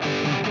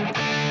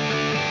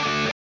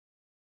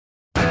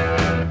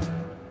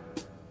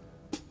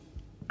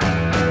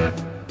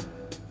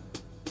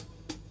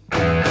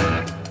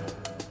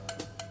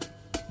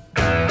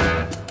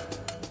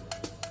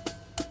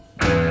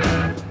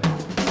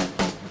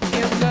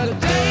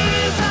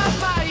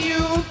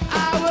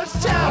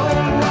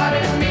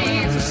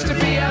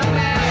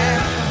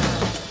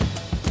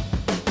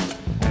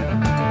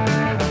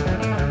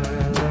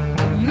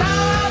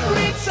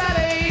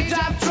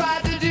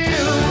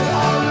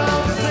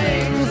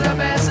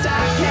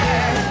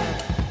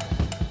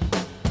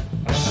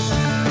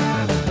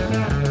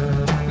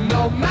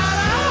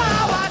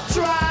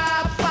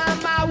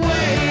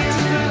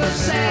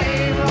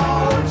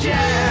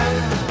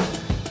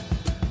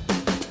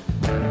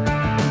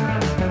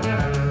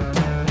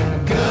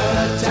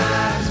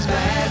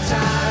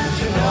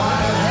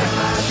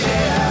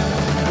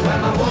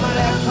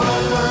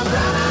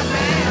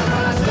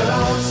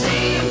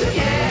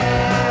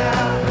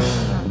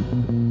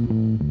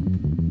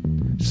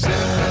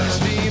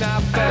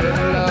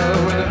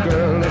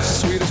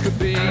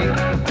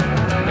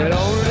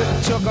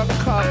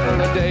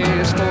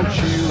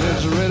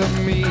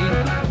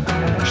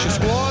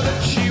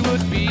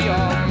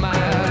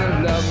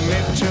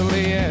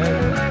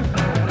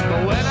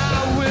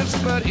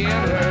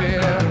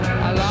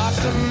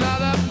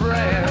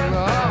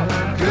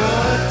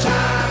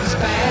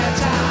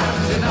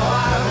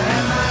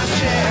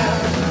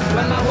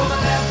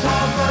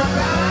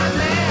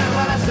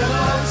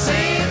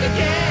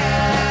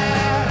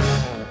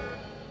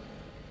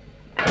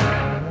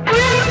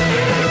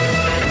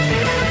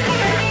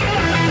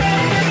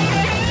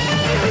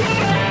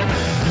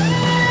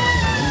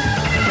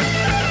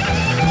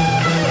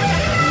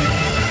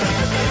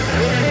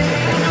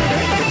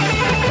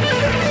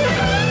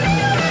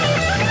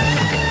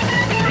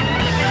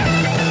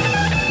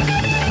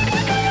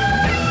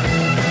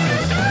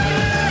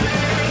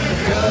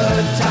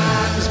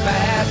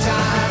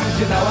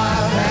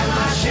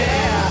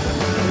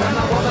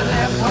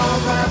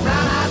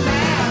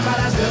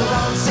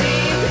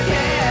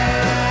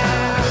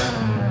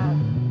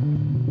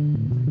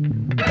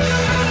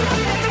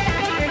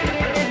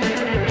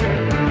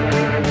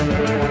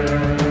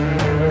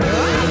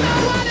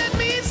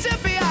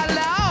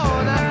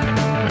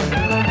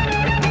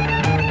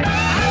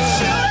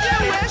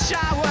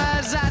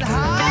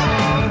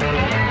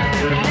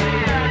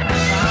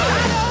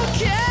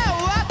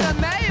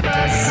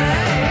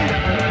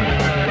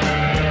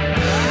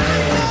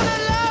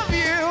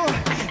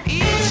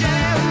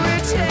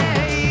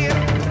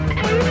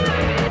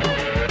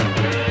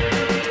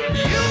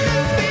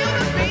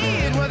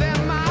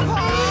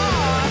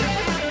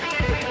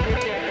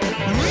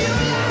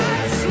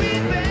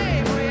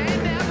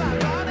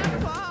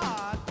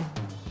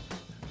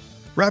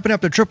 Wrapping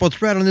up the triple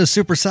threat on this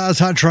supersized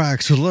Hot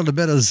Tracks with a little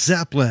bit of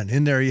Zeppelin.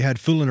 In there you had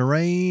Fool in the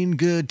Rain,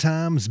 Good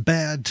Times,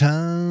 Bad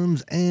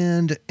Times,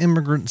 and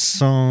Immigrant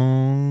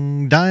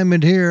Song.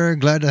 Diamond here,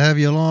 glad to have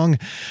you along.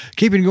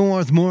 Keeping going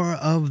with more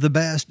of the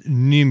best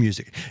new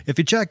music. If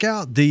you check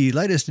out the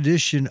latest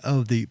edition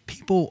of the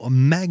People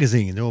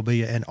magazine, there will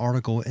be an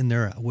article in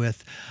there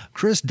with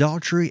Chris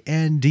Daughtry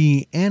and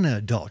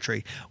Deanna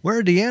Daughtry,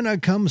 where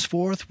Deanna comes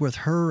forth with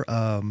her...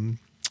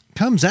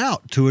 comes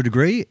out to a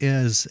degree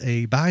as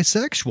a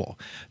bisexual.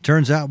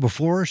 Turns out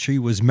before she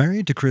was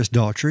married to Chris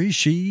Daughtry,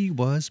 she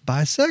was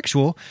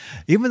bisexual.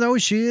 Even though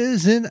she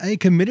is in a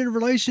committed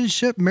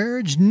relationship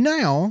marriage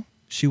now,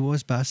 she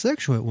was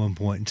bisexual at one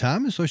point in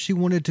time. And so she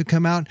wanted to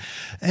come out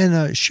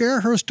and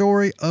share her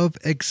story of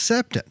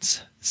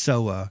acceptance.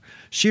 So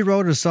she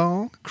wrote a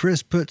song,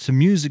 Chris put some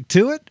music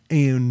to it,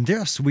 and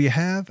this we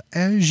have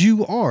As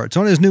You Are. It's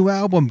on his new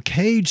album,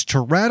 Cage to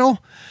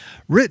Rattle,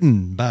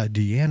 written by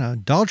Deanna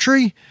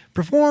Daughtry,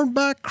 performed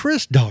by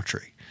Chris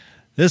Daughtry.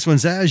 This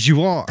one's As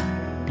You Are.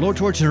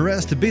 Blowtorch and the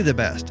rest to be the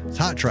best. It's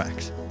Hot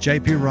Tracks,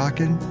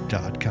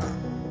 jprockin.com.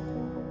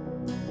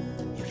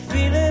 You're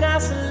feeling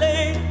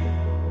isolated,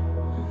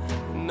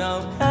 and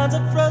all kinds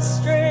of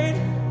frustrated.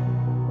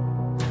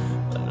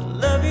 But I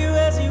love you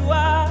as you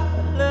are,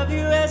 I love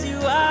you as you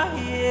are,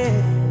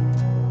 yeah.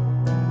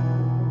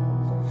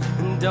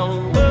 And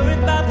don't worry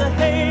about the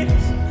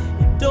haters,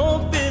 you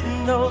don't fit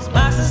in those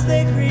boxes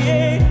they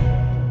create.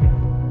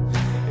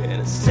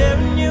 And it's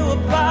tearing you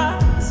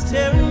apart, it's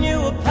tearing you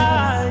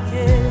apart,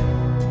 yeah.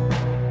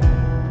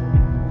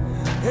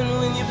 And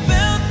when you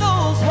build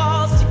those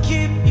walls to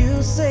keep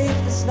you safe,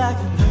 it's like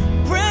a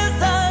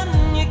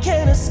prison you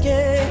can't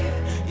escape.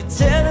 You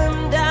tear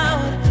them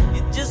down,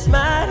 you just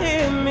might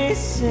hear me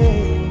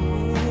say,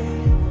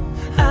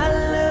 I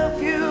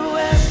love you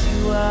as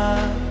you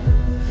are,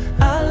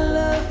 I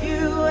love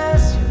you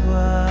as you are.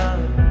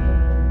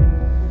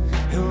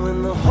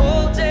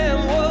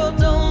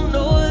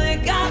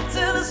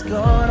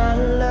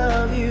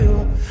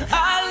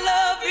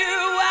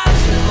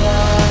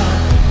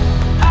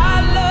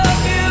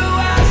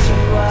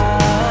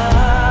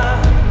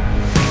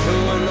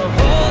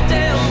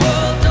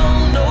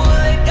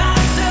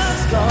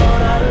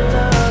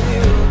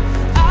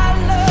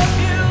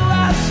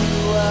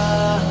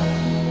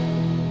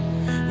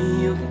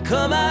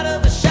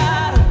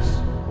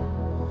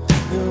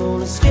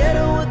 Some are scared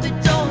of what they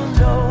don't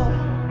know.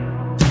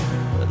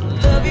 But I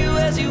love you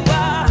as you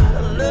are,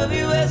 I love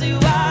you as you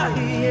are,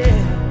 yeah.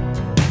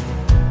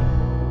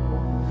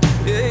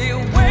 Yeah, you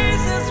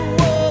waste this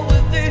war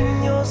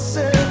within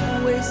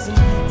yourself, wasting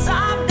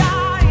time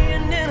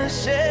dying in a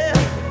shell.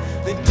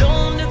 They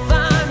don't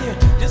define you,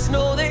 just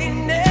know they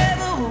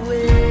never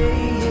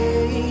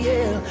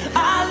will.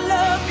 I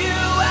love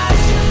you as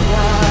you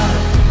are,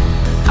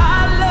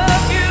 I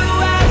love you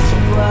as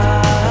you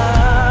are.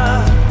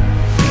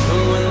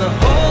 And when the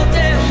whole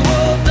damn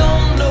world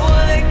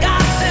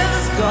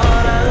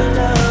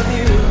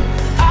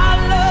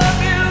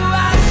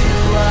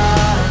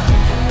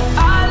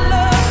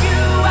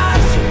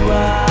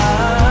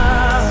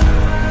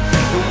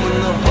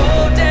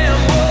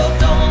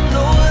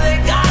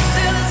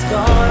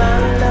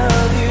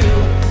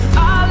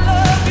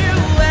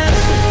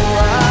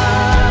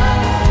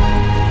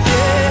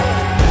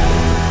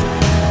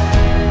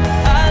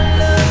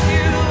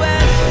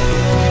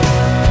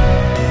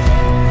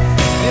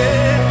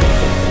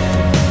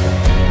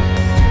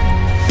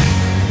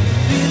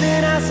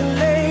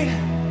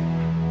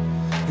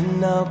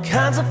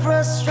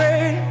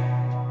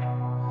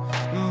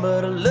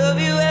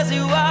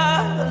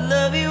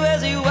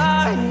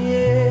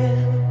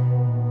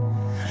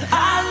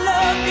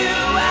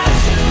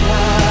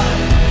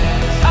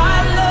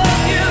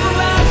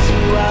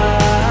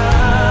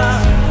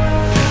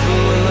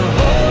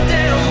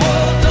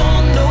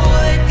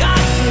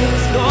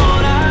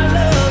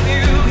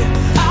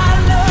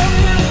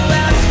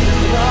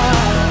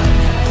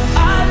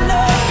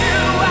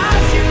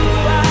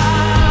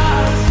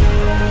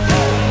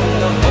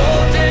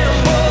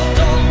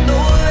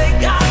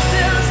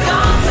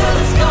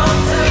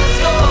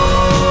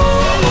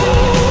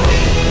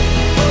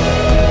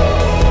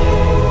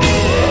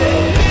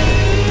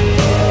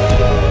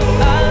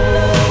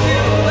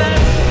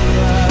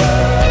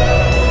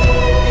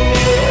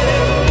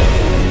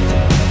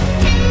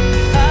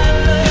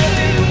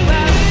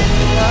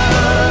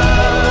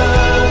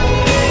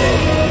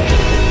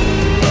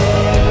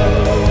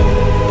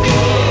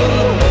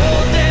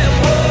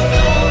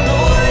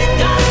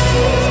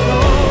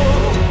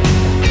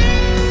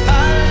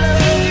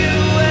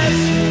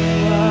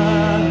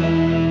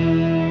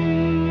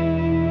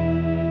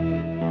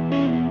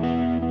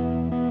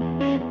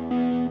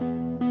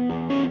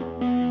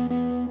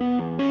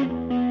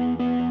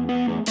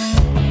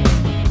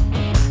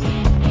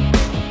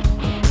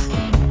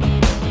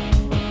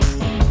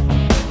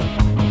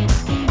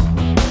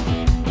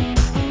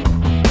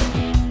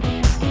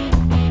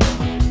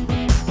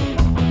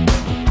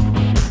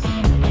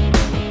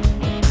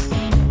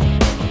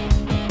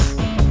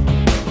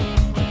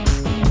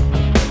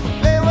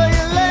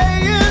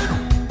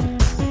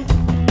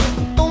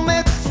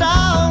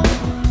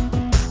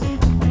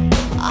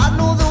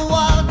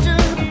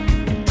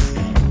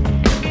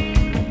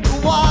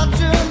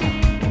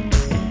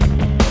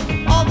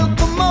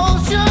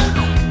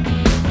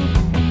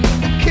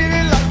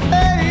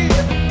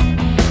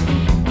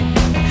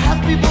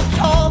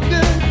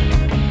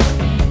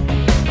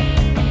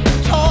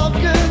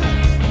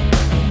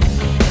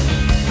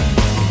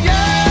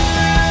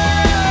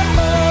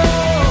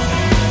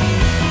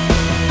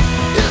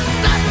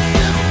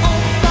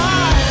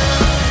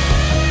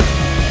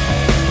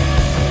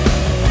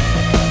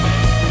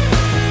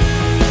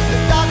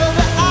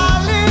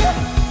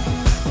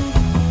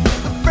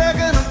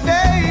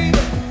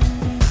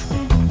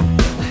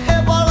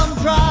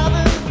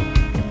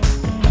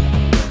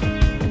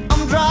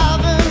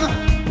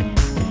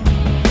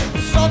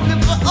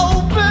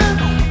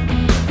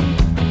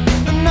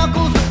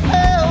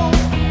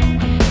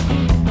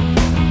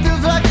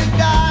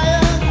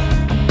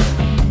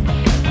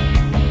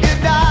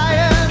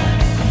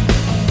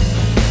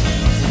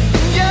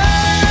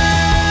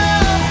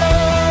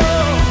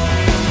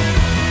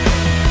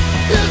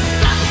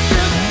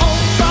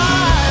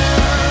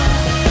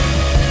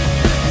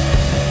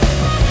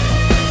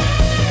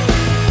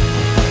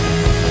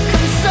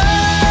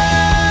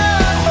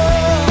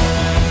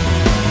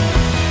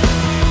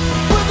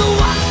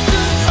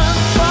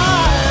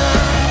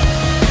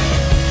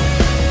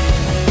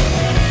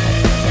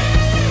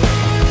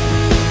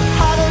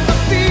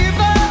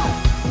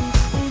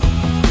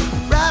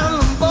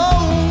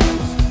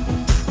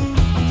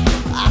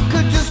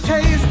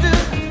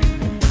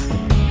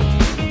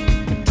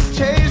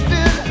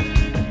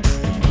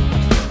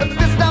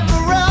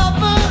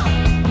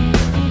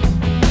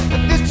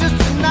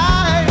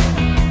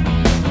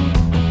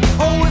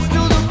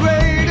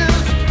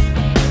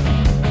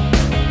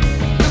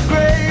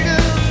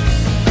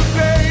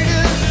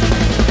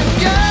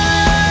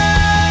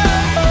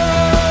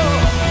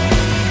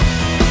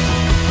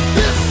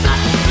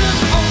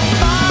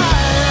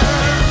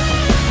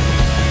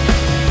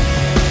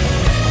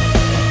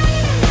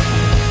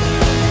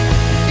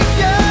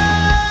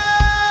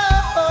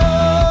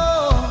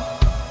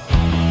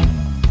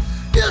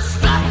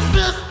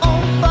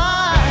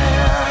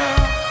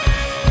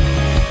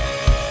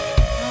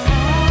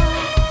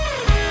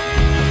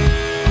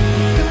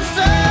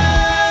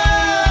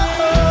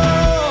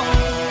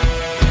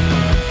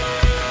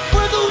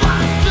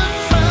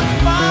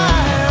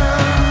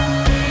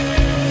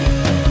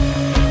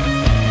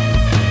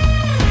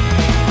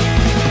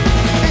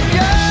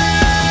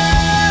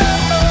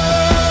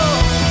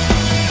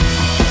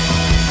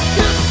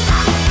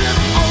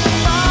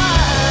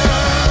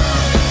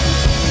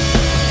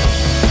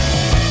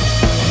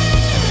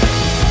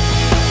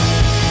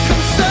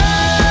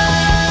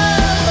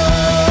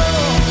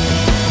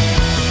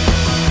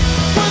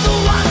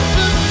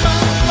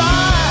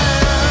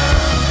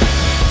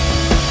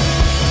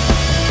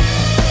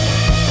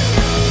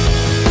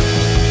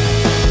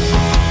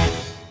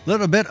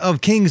little bit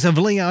of Kings of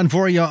Leon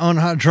for you on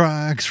Hot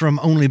Tracks from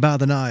Only by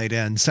the Night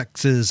and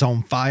Sex is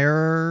on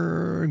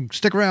Fire.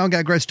 Stick around,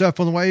 got great stuff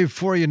on the way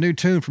for you. New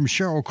tune from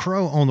Sheryl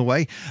Crow on the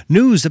way.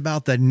 News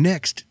about the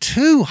next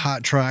 2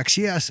 Hot Tracks.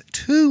 Yes,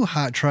 2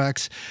 Hot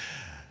Tracks.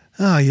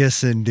 Oh,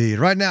 yes, indeed.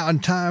 Right now, in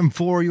time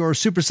for your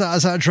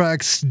supersized Hot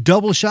Tracks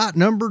double shot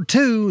number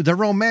 2, The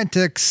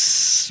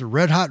Romantics,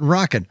 Red Hot and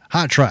Rockin'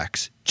 Hot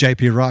Tracks,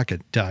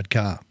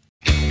 jprockin.com.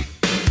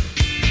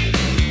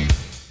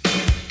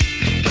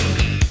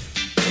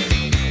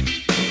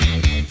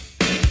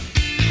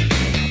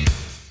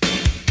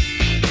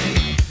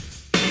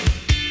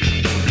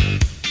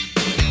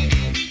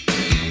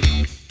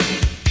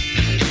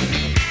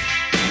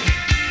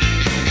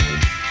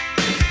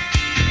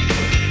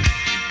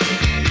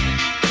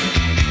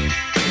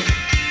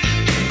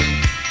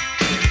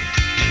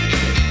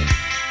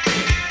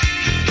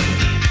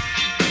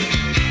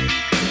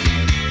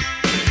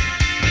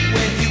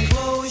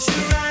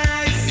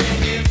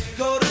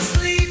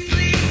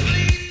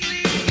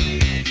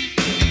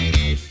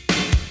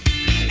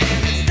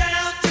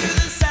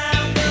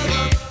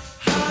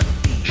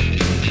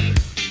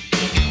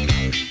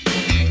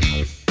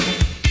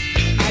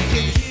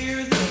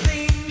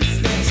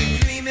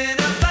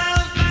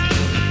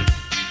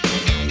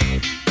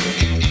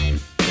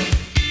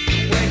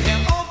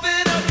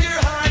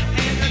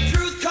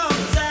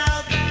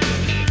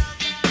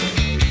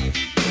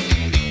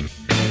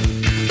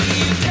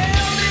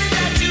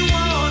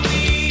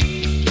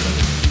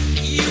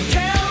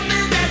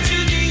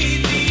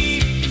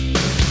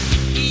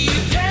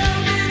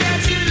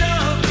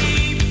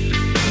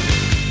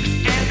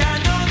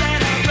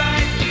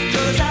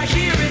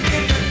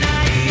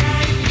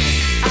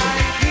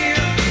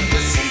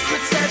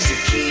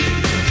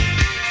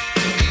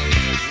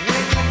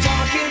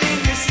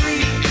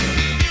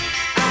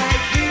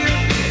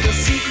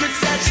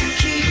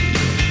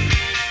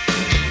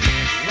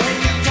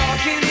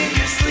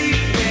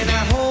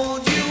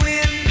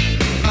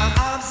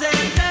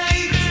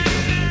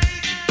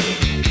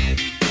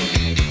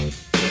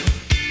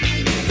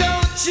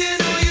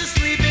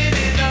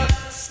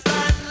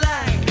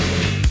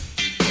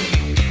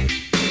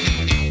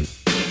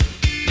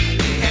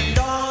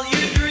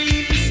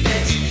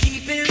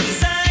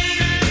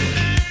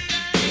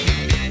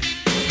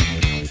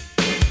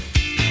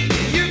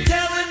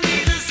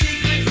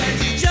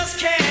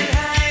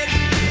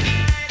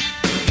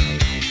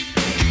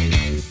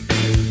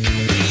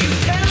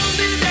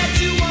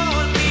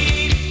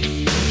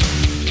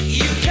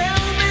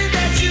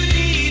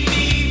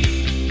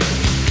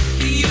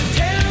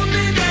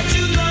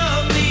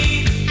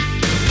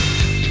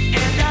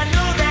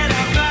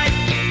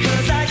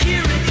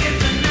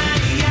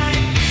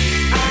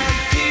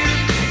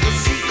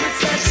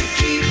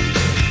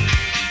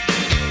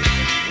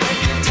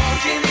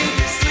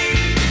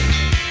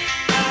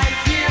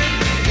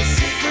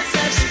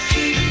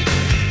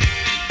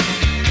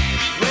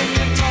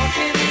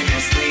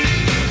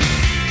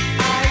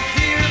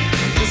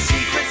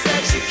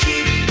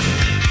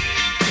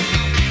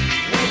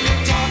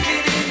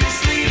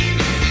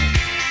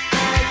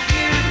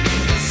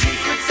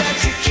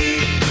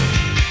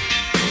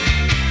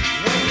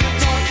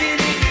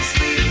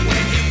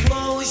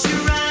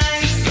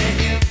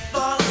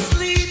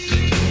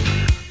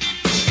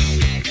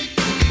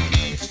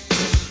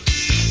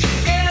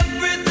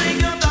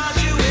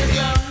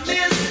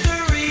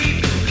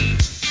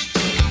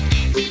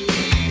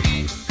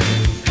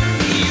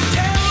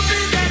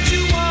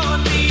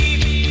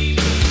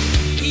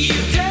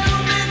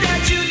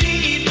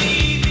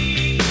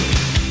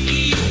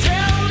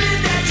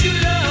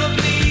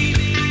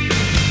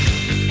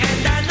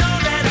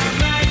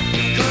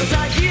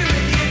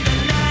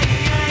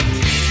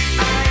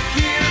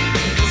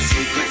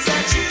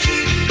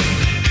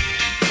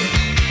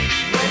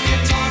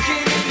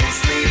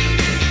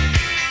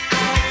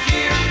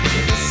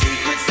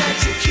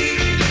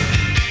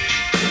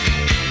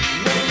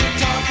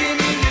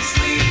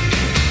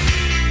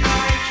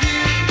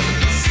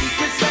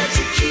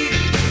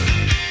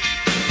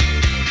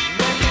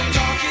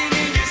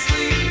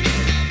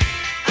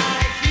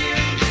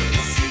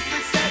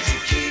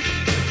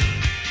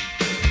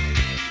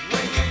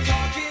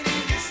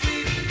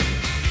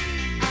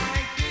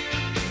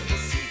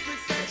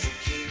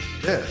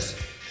 This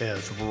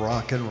is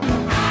rock and roll.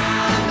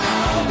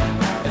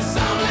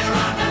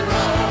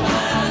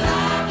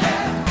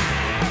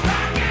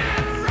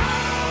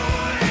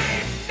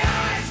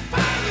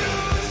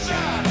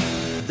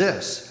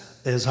 This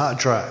is Hot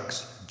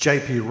Tracks,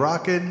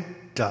 jprockin.com.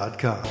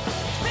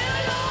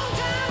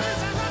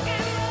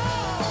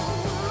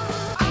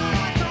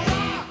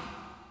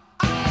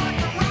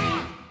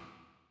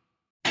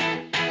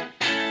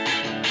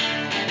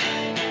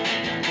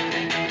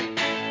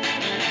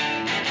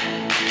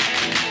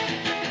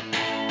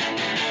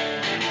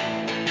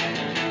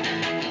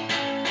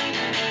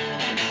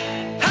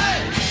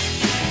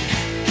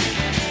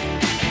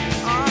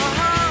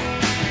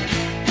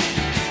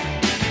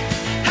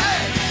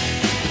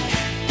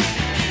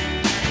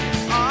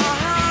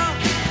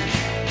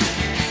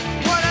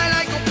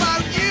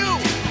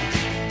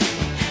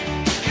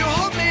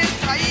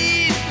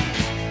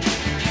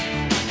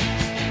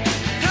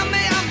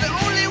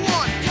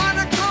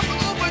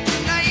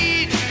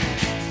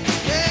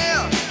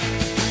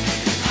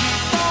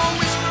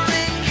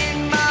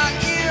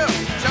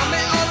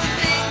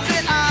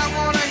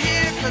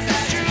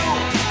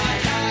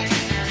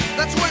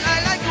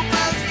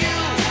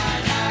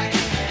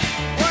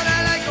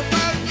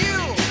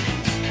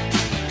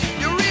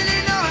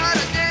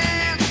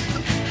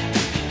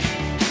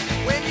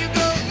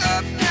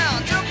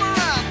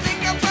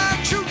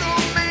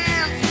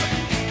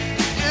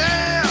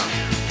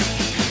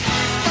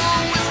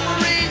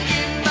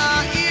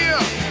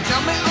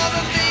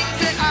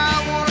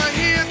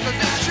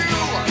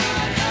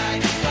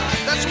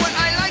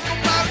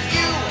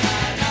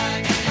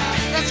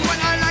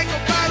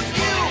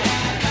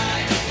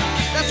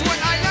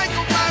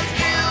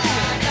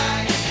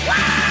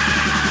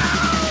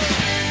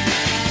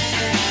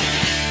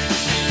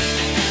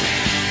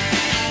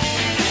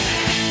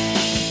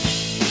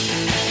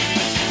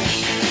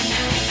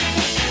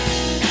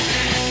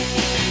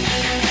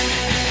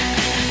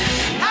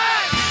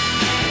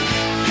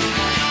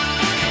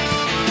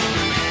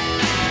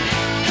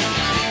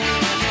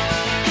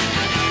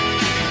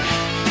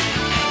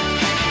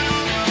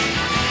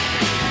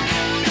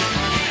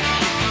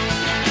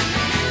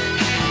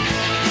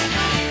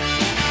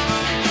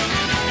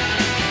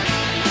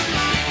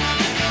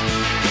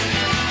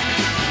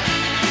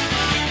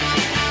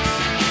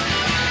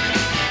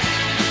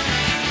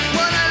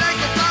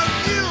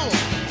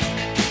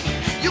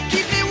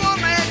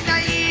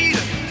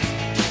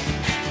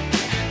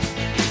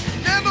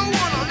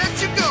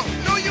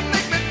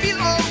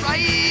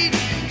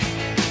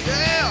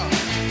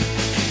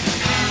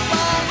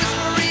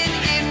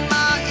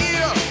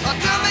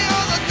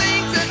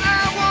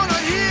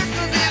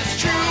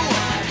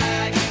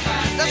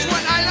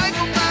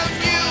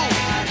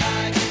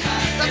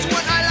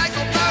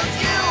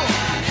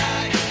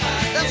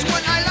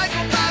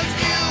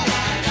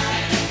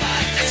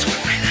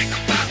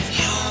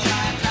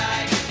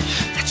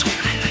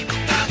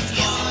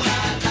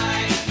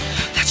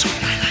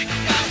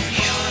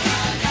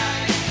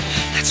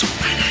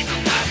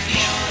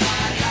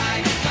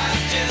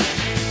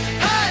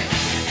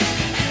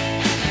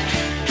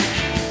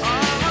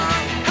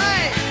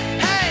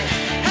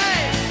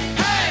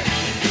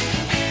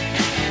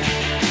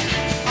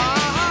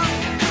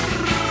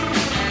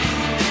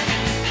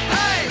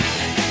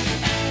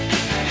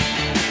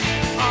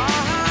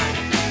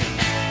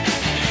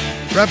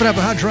 Wrapping up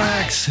a Hot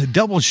Tracks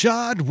double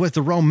shot with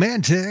the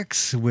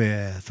Romantics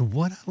with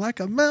What I Like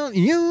About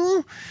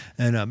You.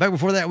 And back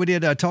before that, we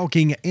did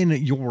Talking in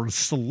Your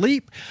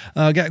Sleep.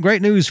 Got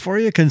great news for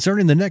you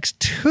concerning the next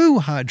 2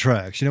 Hot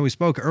Tracks. You know, we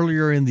spoke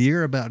earlier in the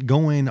year about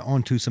going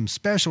on to some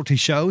specialty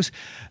shows.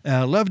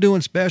 Love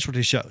doing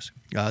specialty shows.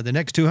 The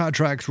next 2 Hot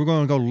Tracks, we're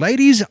going to go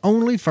ladies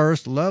only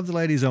first. Love the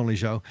ladies only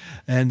show.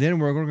 And then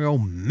we're going to go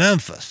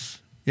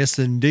Memphis. Yes,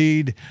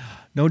 indeed.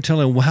 No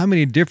telling how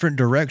many different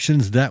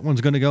directions that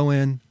one's going to go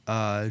in.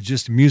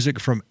 Just music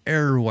from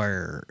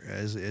everywhere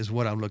is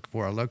what I'm looking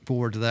for. I look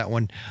forward to that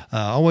one.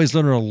 I always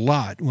learn a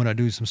lot when I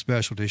do some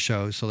specialty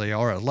shows, so they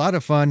are a lot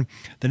of fun.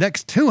 The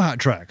next 2 Hot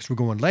Tracks, we're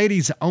going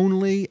ladies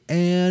only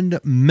and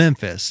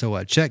Memphis.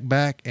 So check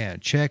back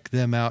and check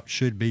them out.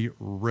 Should be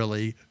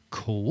really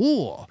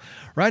cool.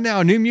 Right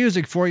now, new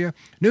music for you.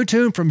 New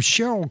tune from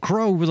Sheryl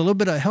Crow with a little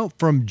bit of help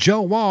from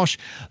Joe Walsh.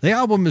 The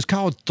album is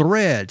called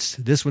Threads.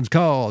 This one's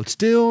called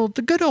Still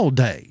the Good Old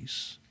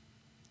Days.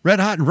 Red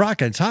Hot and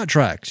Rockin', it's Hot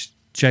Tracks,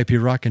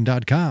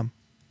 jprockin.com.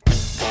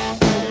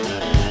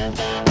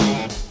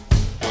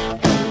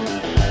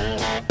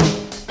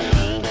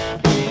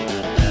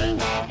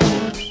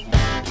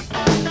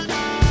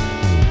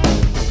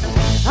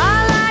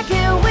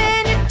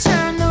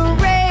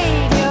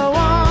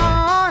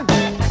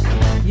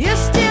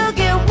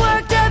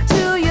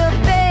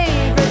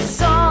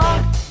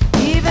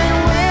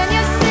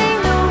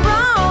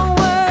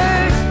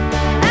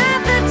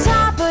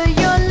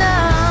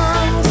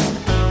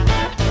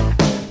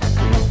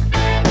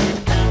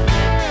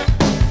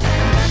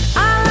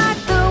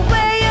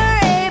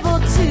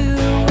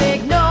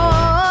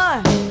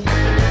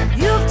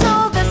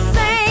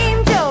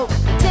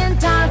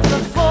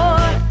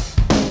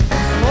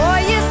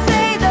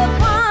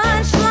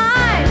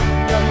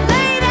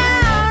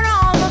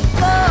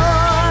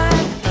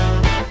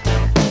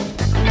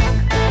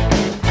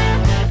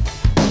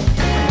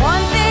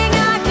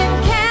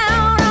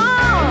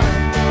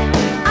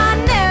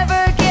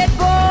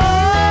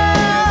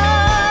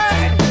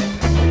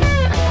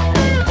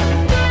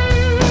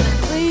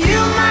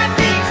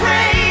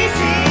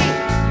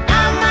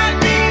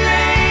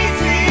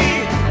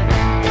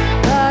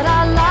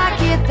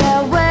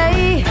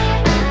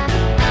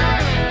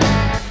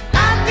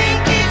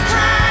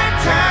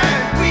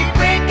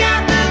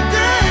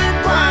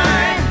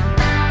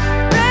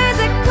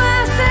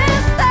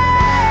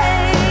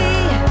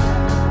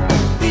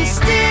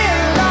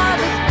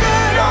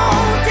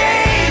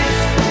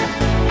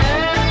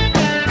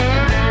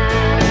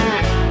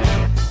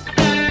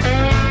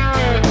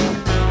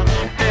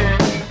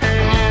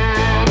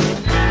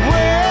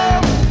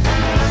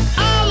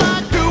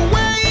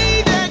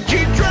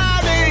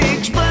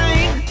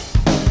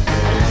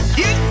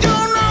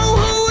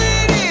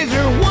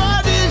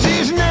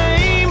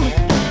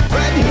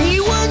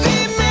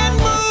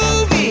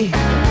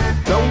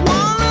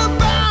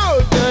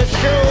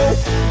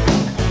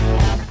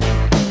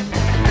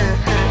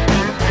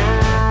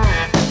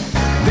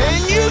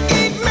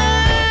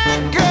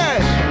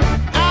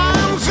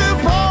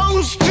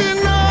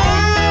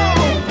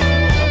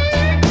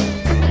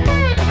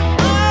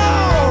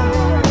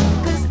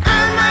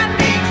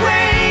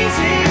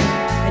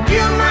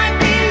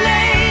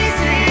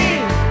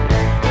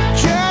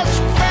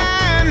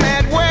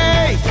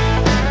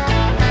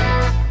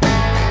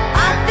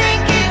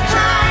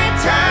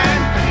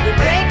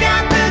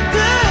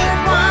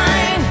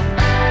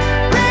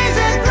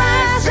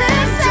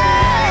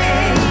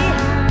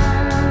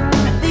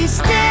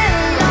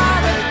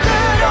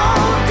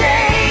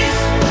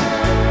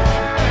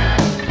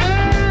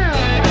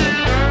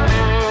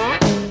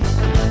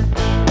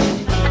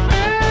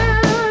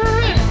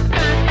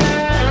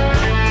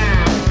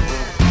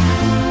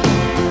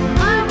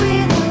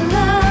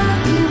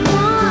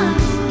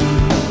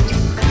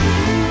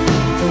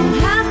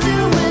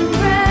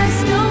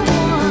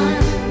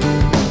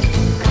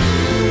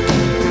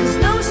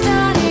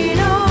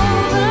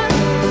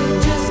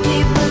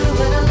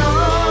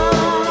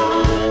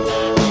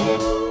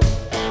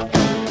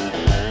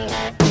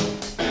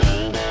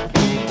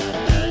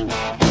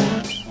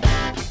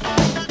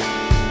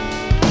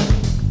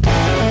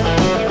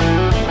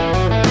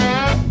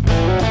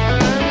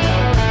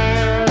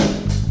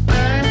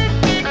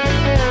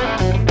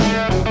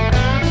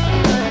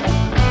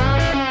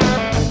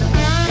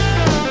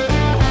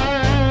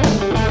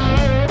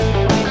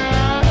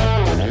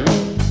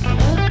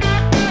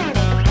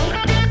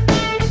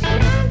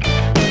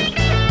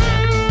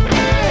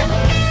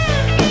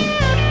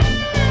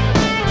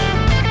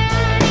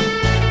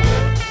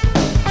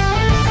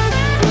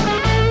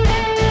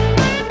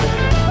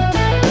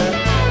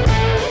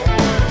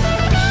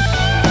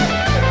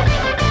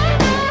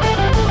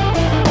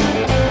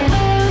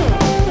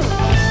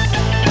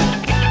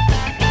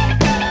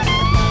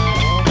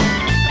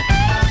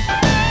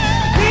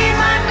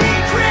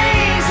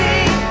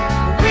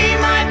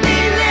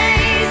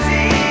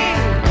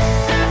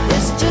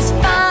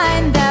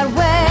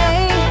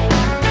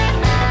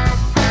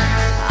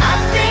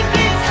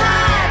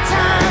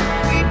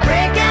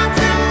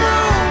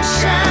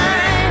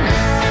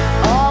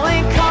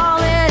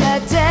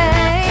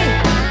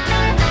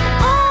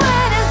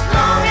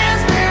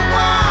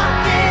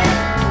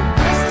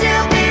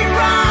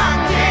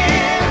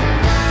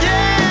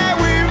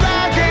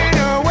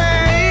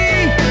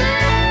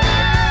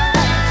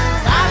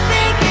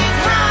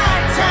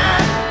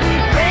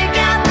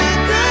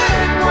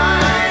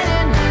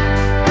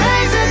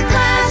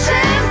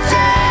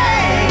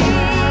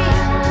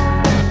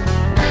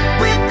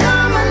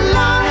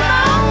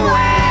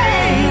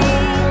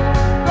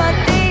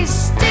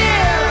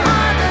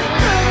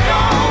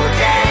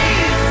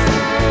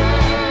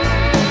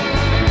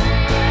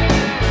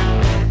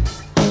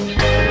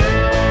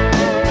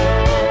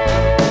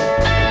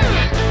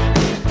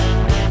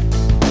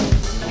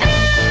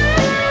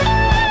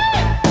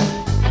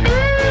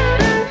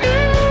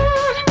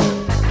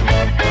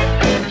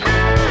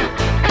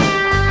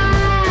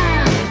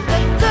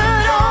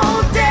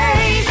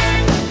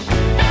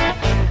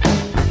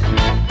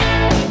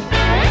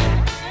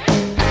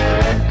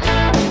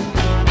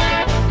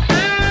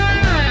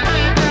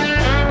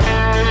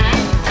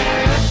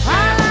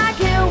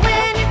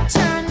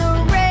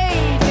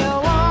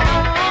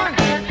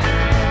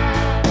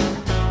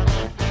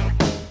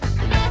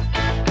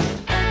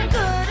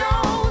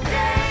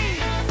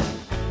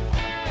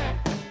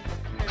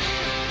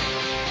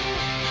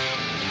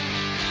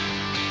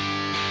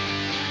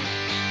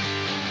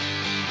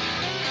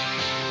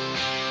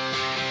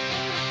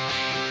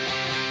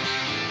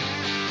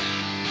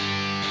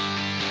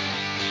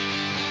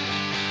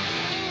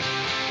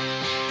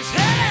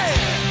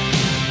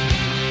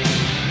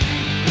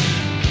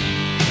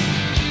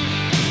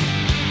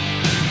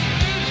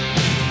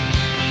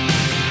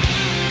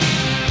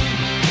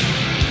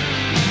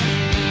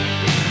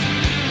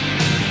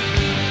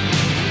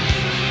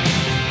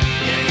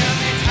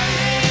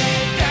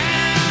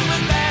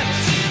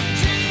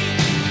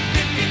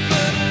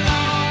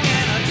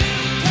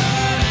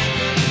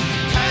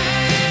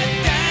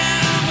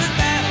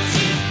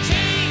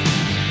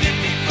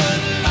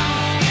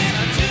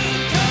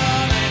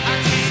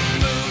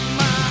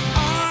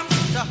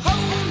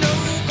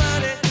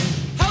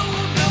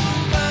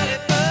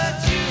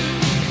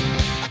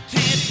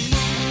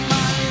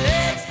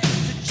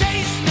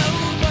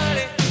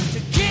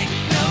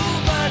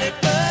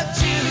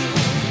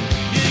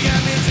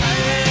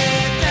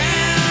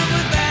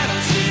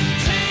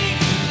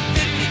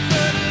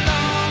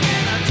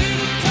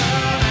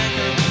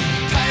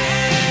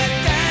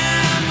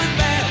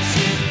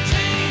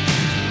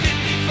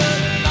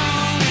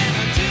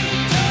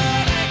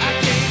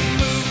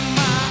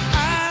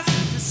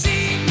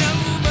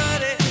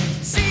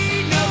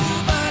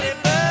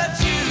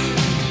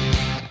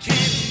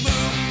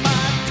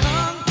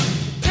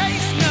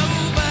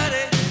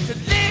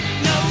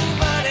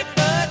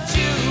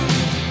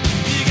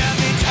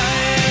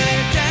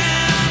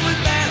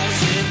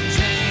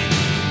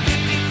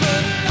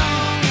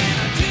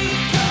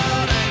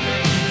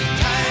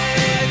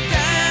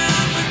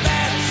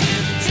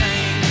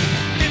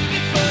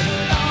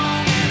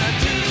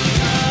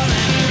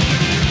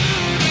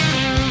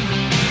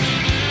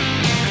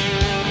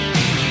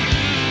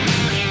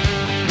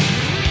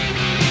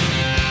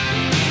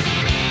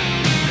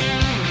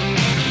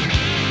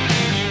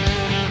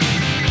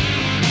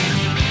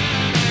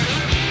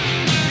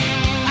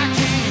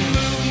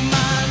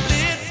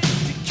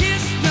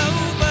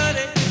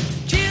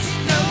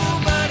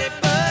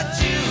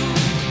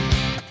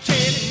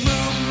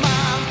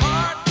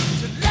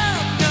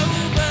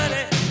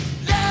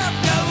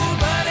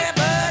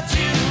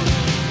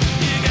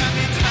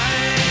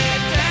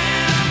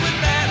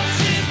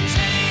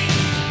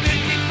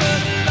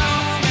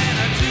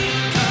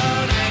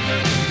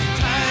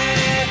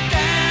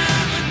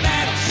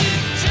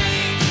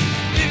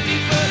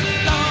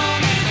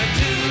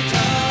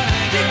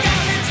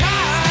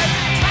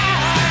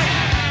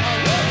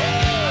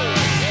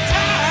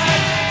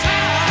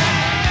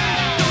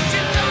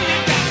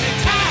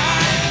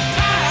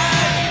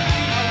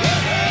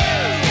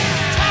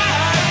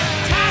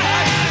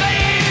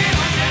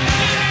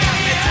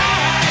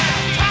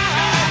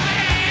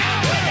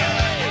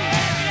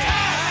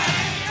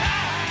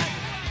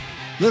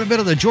 bit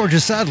of the Georgia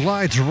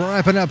Satellites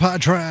wrapping up Hot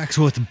Tracks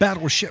with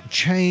Battleship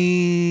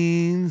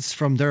Chains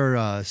from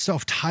their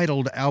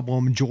self-titled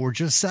album,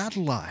 Georgia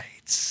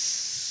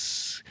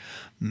Satellites.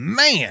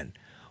 Man,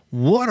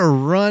 what a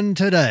run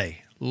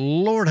today.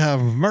 Lord have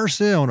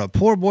mercy on a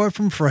poor boy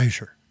from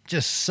Fraser.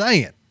 Just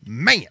saying,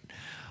 man.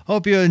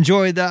 Hope you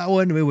enjoyed that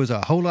one. It was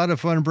a whole lot of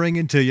fun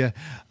bringing to you.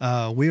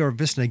 We are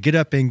just going to get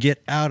up and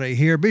get out of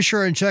here. Be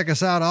sure and check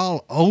us out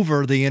all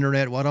over the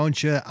internet. Why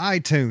don't you?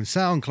 iTunes,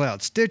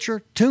 SoundCloud,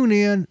 Stitcher,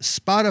 TuneIn,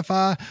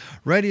 Spotify,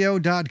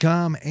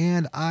 Radio.com,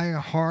 and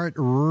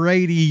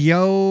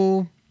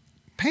iHeartRadio.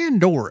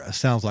 Pandora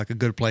sounds like a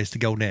good place to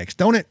go next,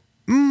 don't it?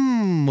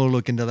 We'll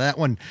look into that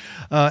one.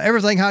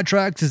 Everything Hot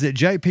Tracks is at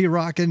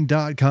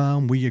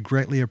jprockin.com. We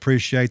greatly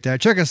appreciate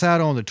that. Check us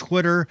out on the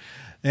Twitter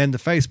and the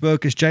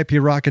Facebook. It's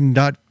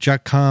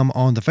jprockin.com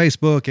on the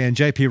Facebook, and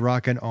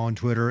jprockin on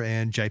Twitter,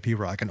 and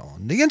jprockin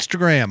on the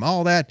Instagram.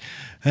 All that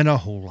and a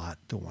whole lot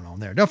going on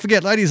there. Don't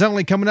forget, Ladies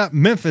Only coming up.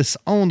 Memphis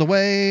on the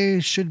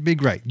way. Should be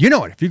great. You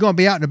know it. If you're going to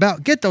be out and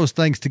about, get those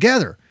things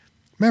together.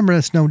 Remember,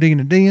 that's no ding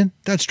and din.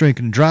 That's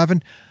drinking and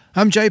driving.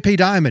 I'm JP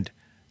Diamond.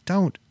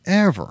 Don't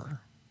ever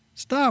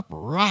stop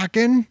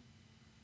rocking.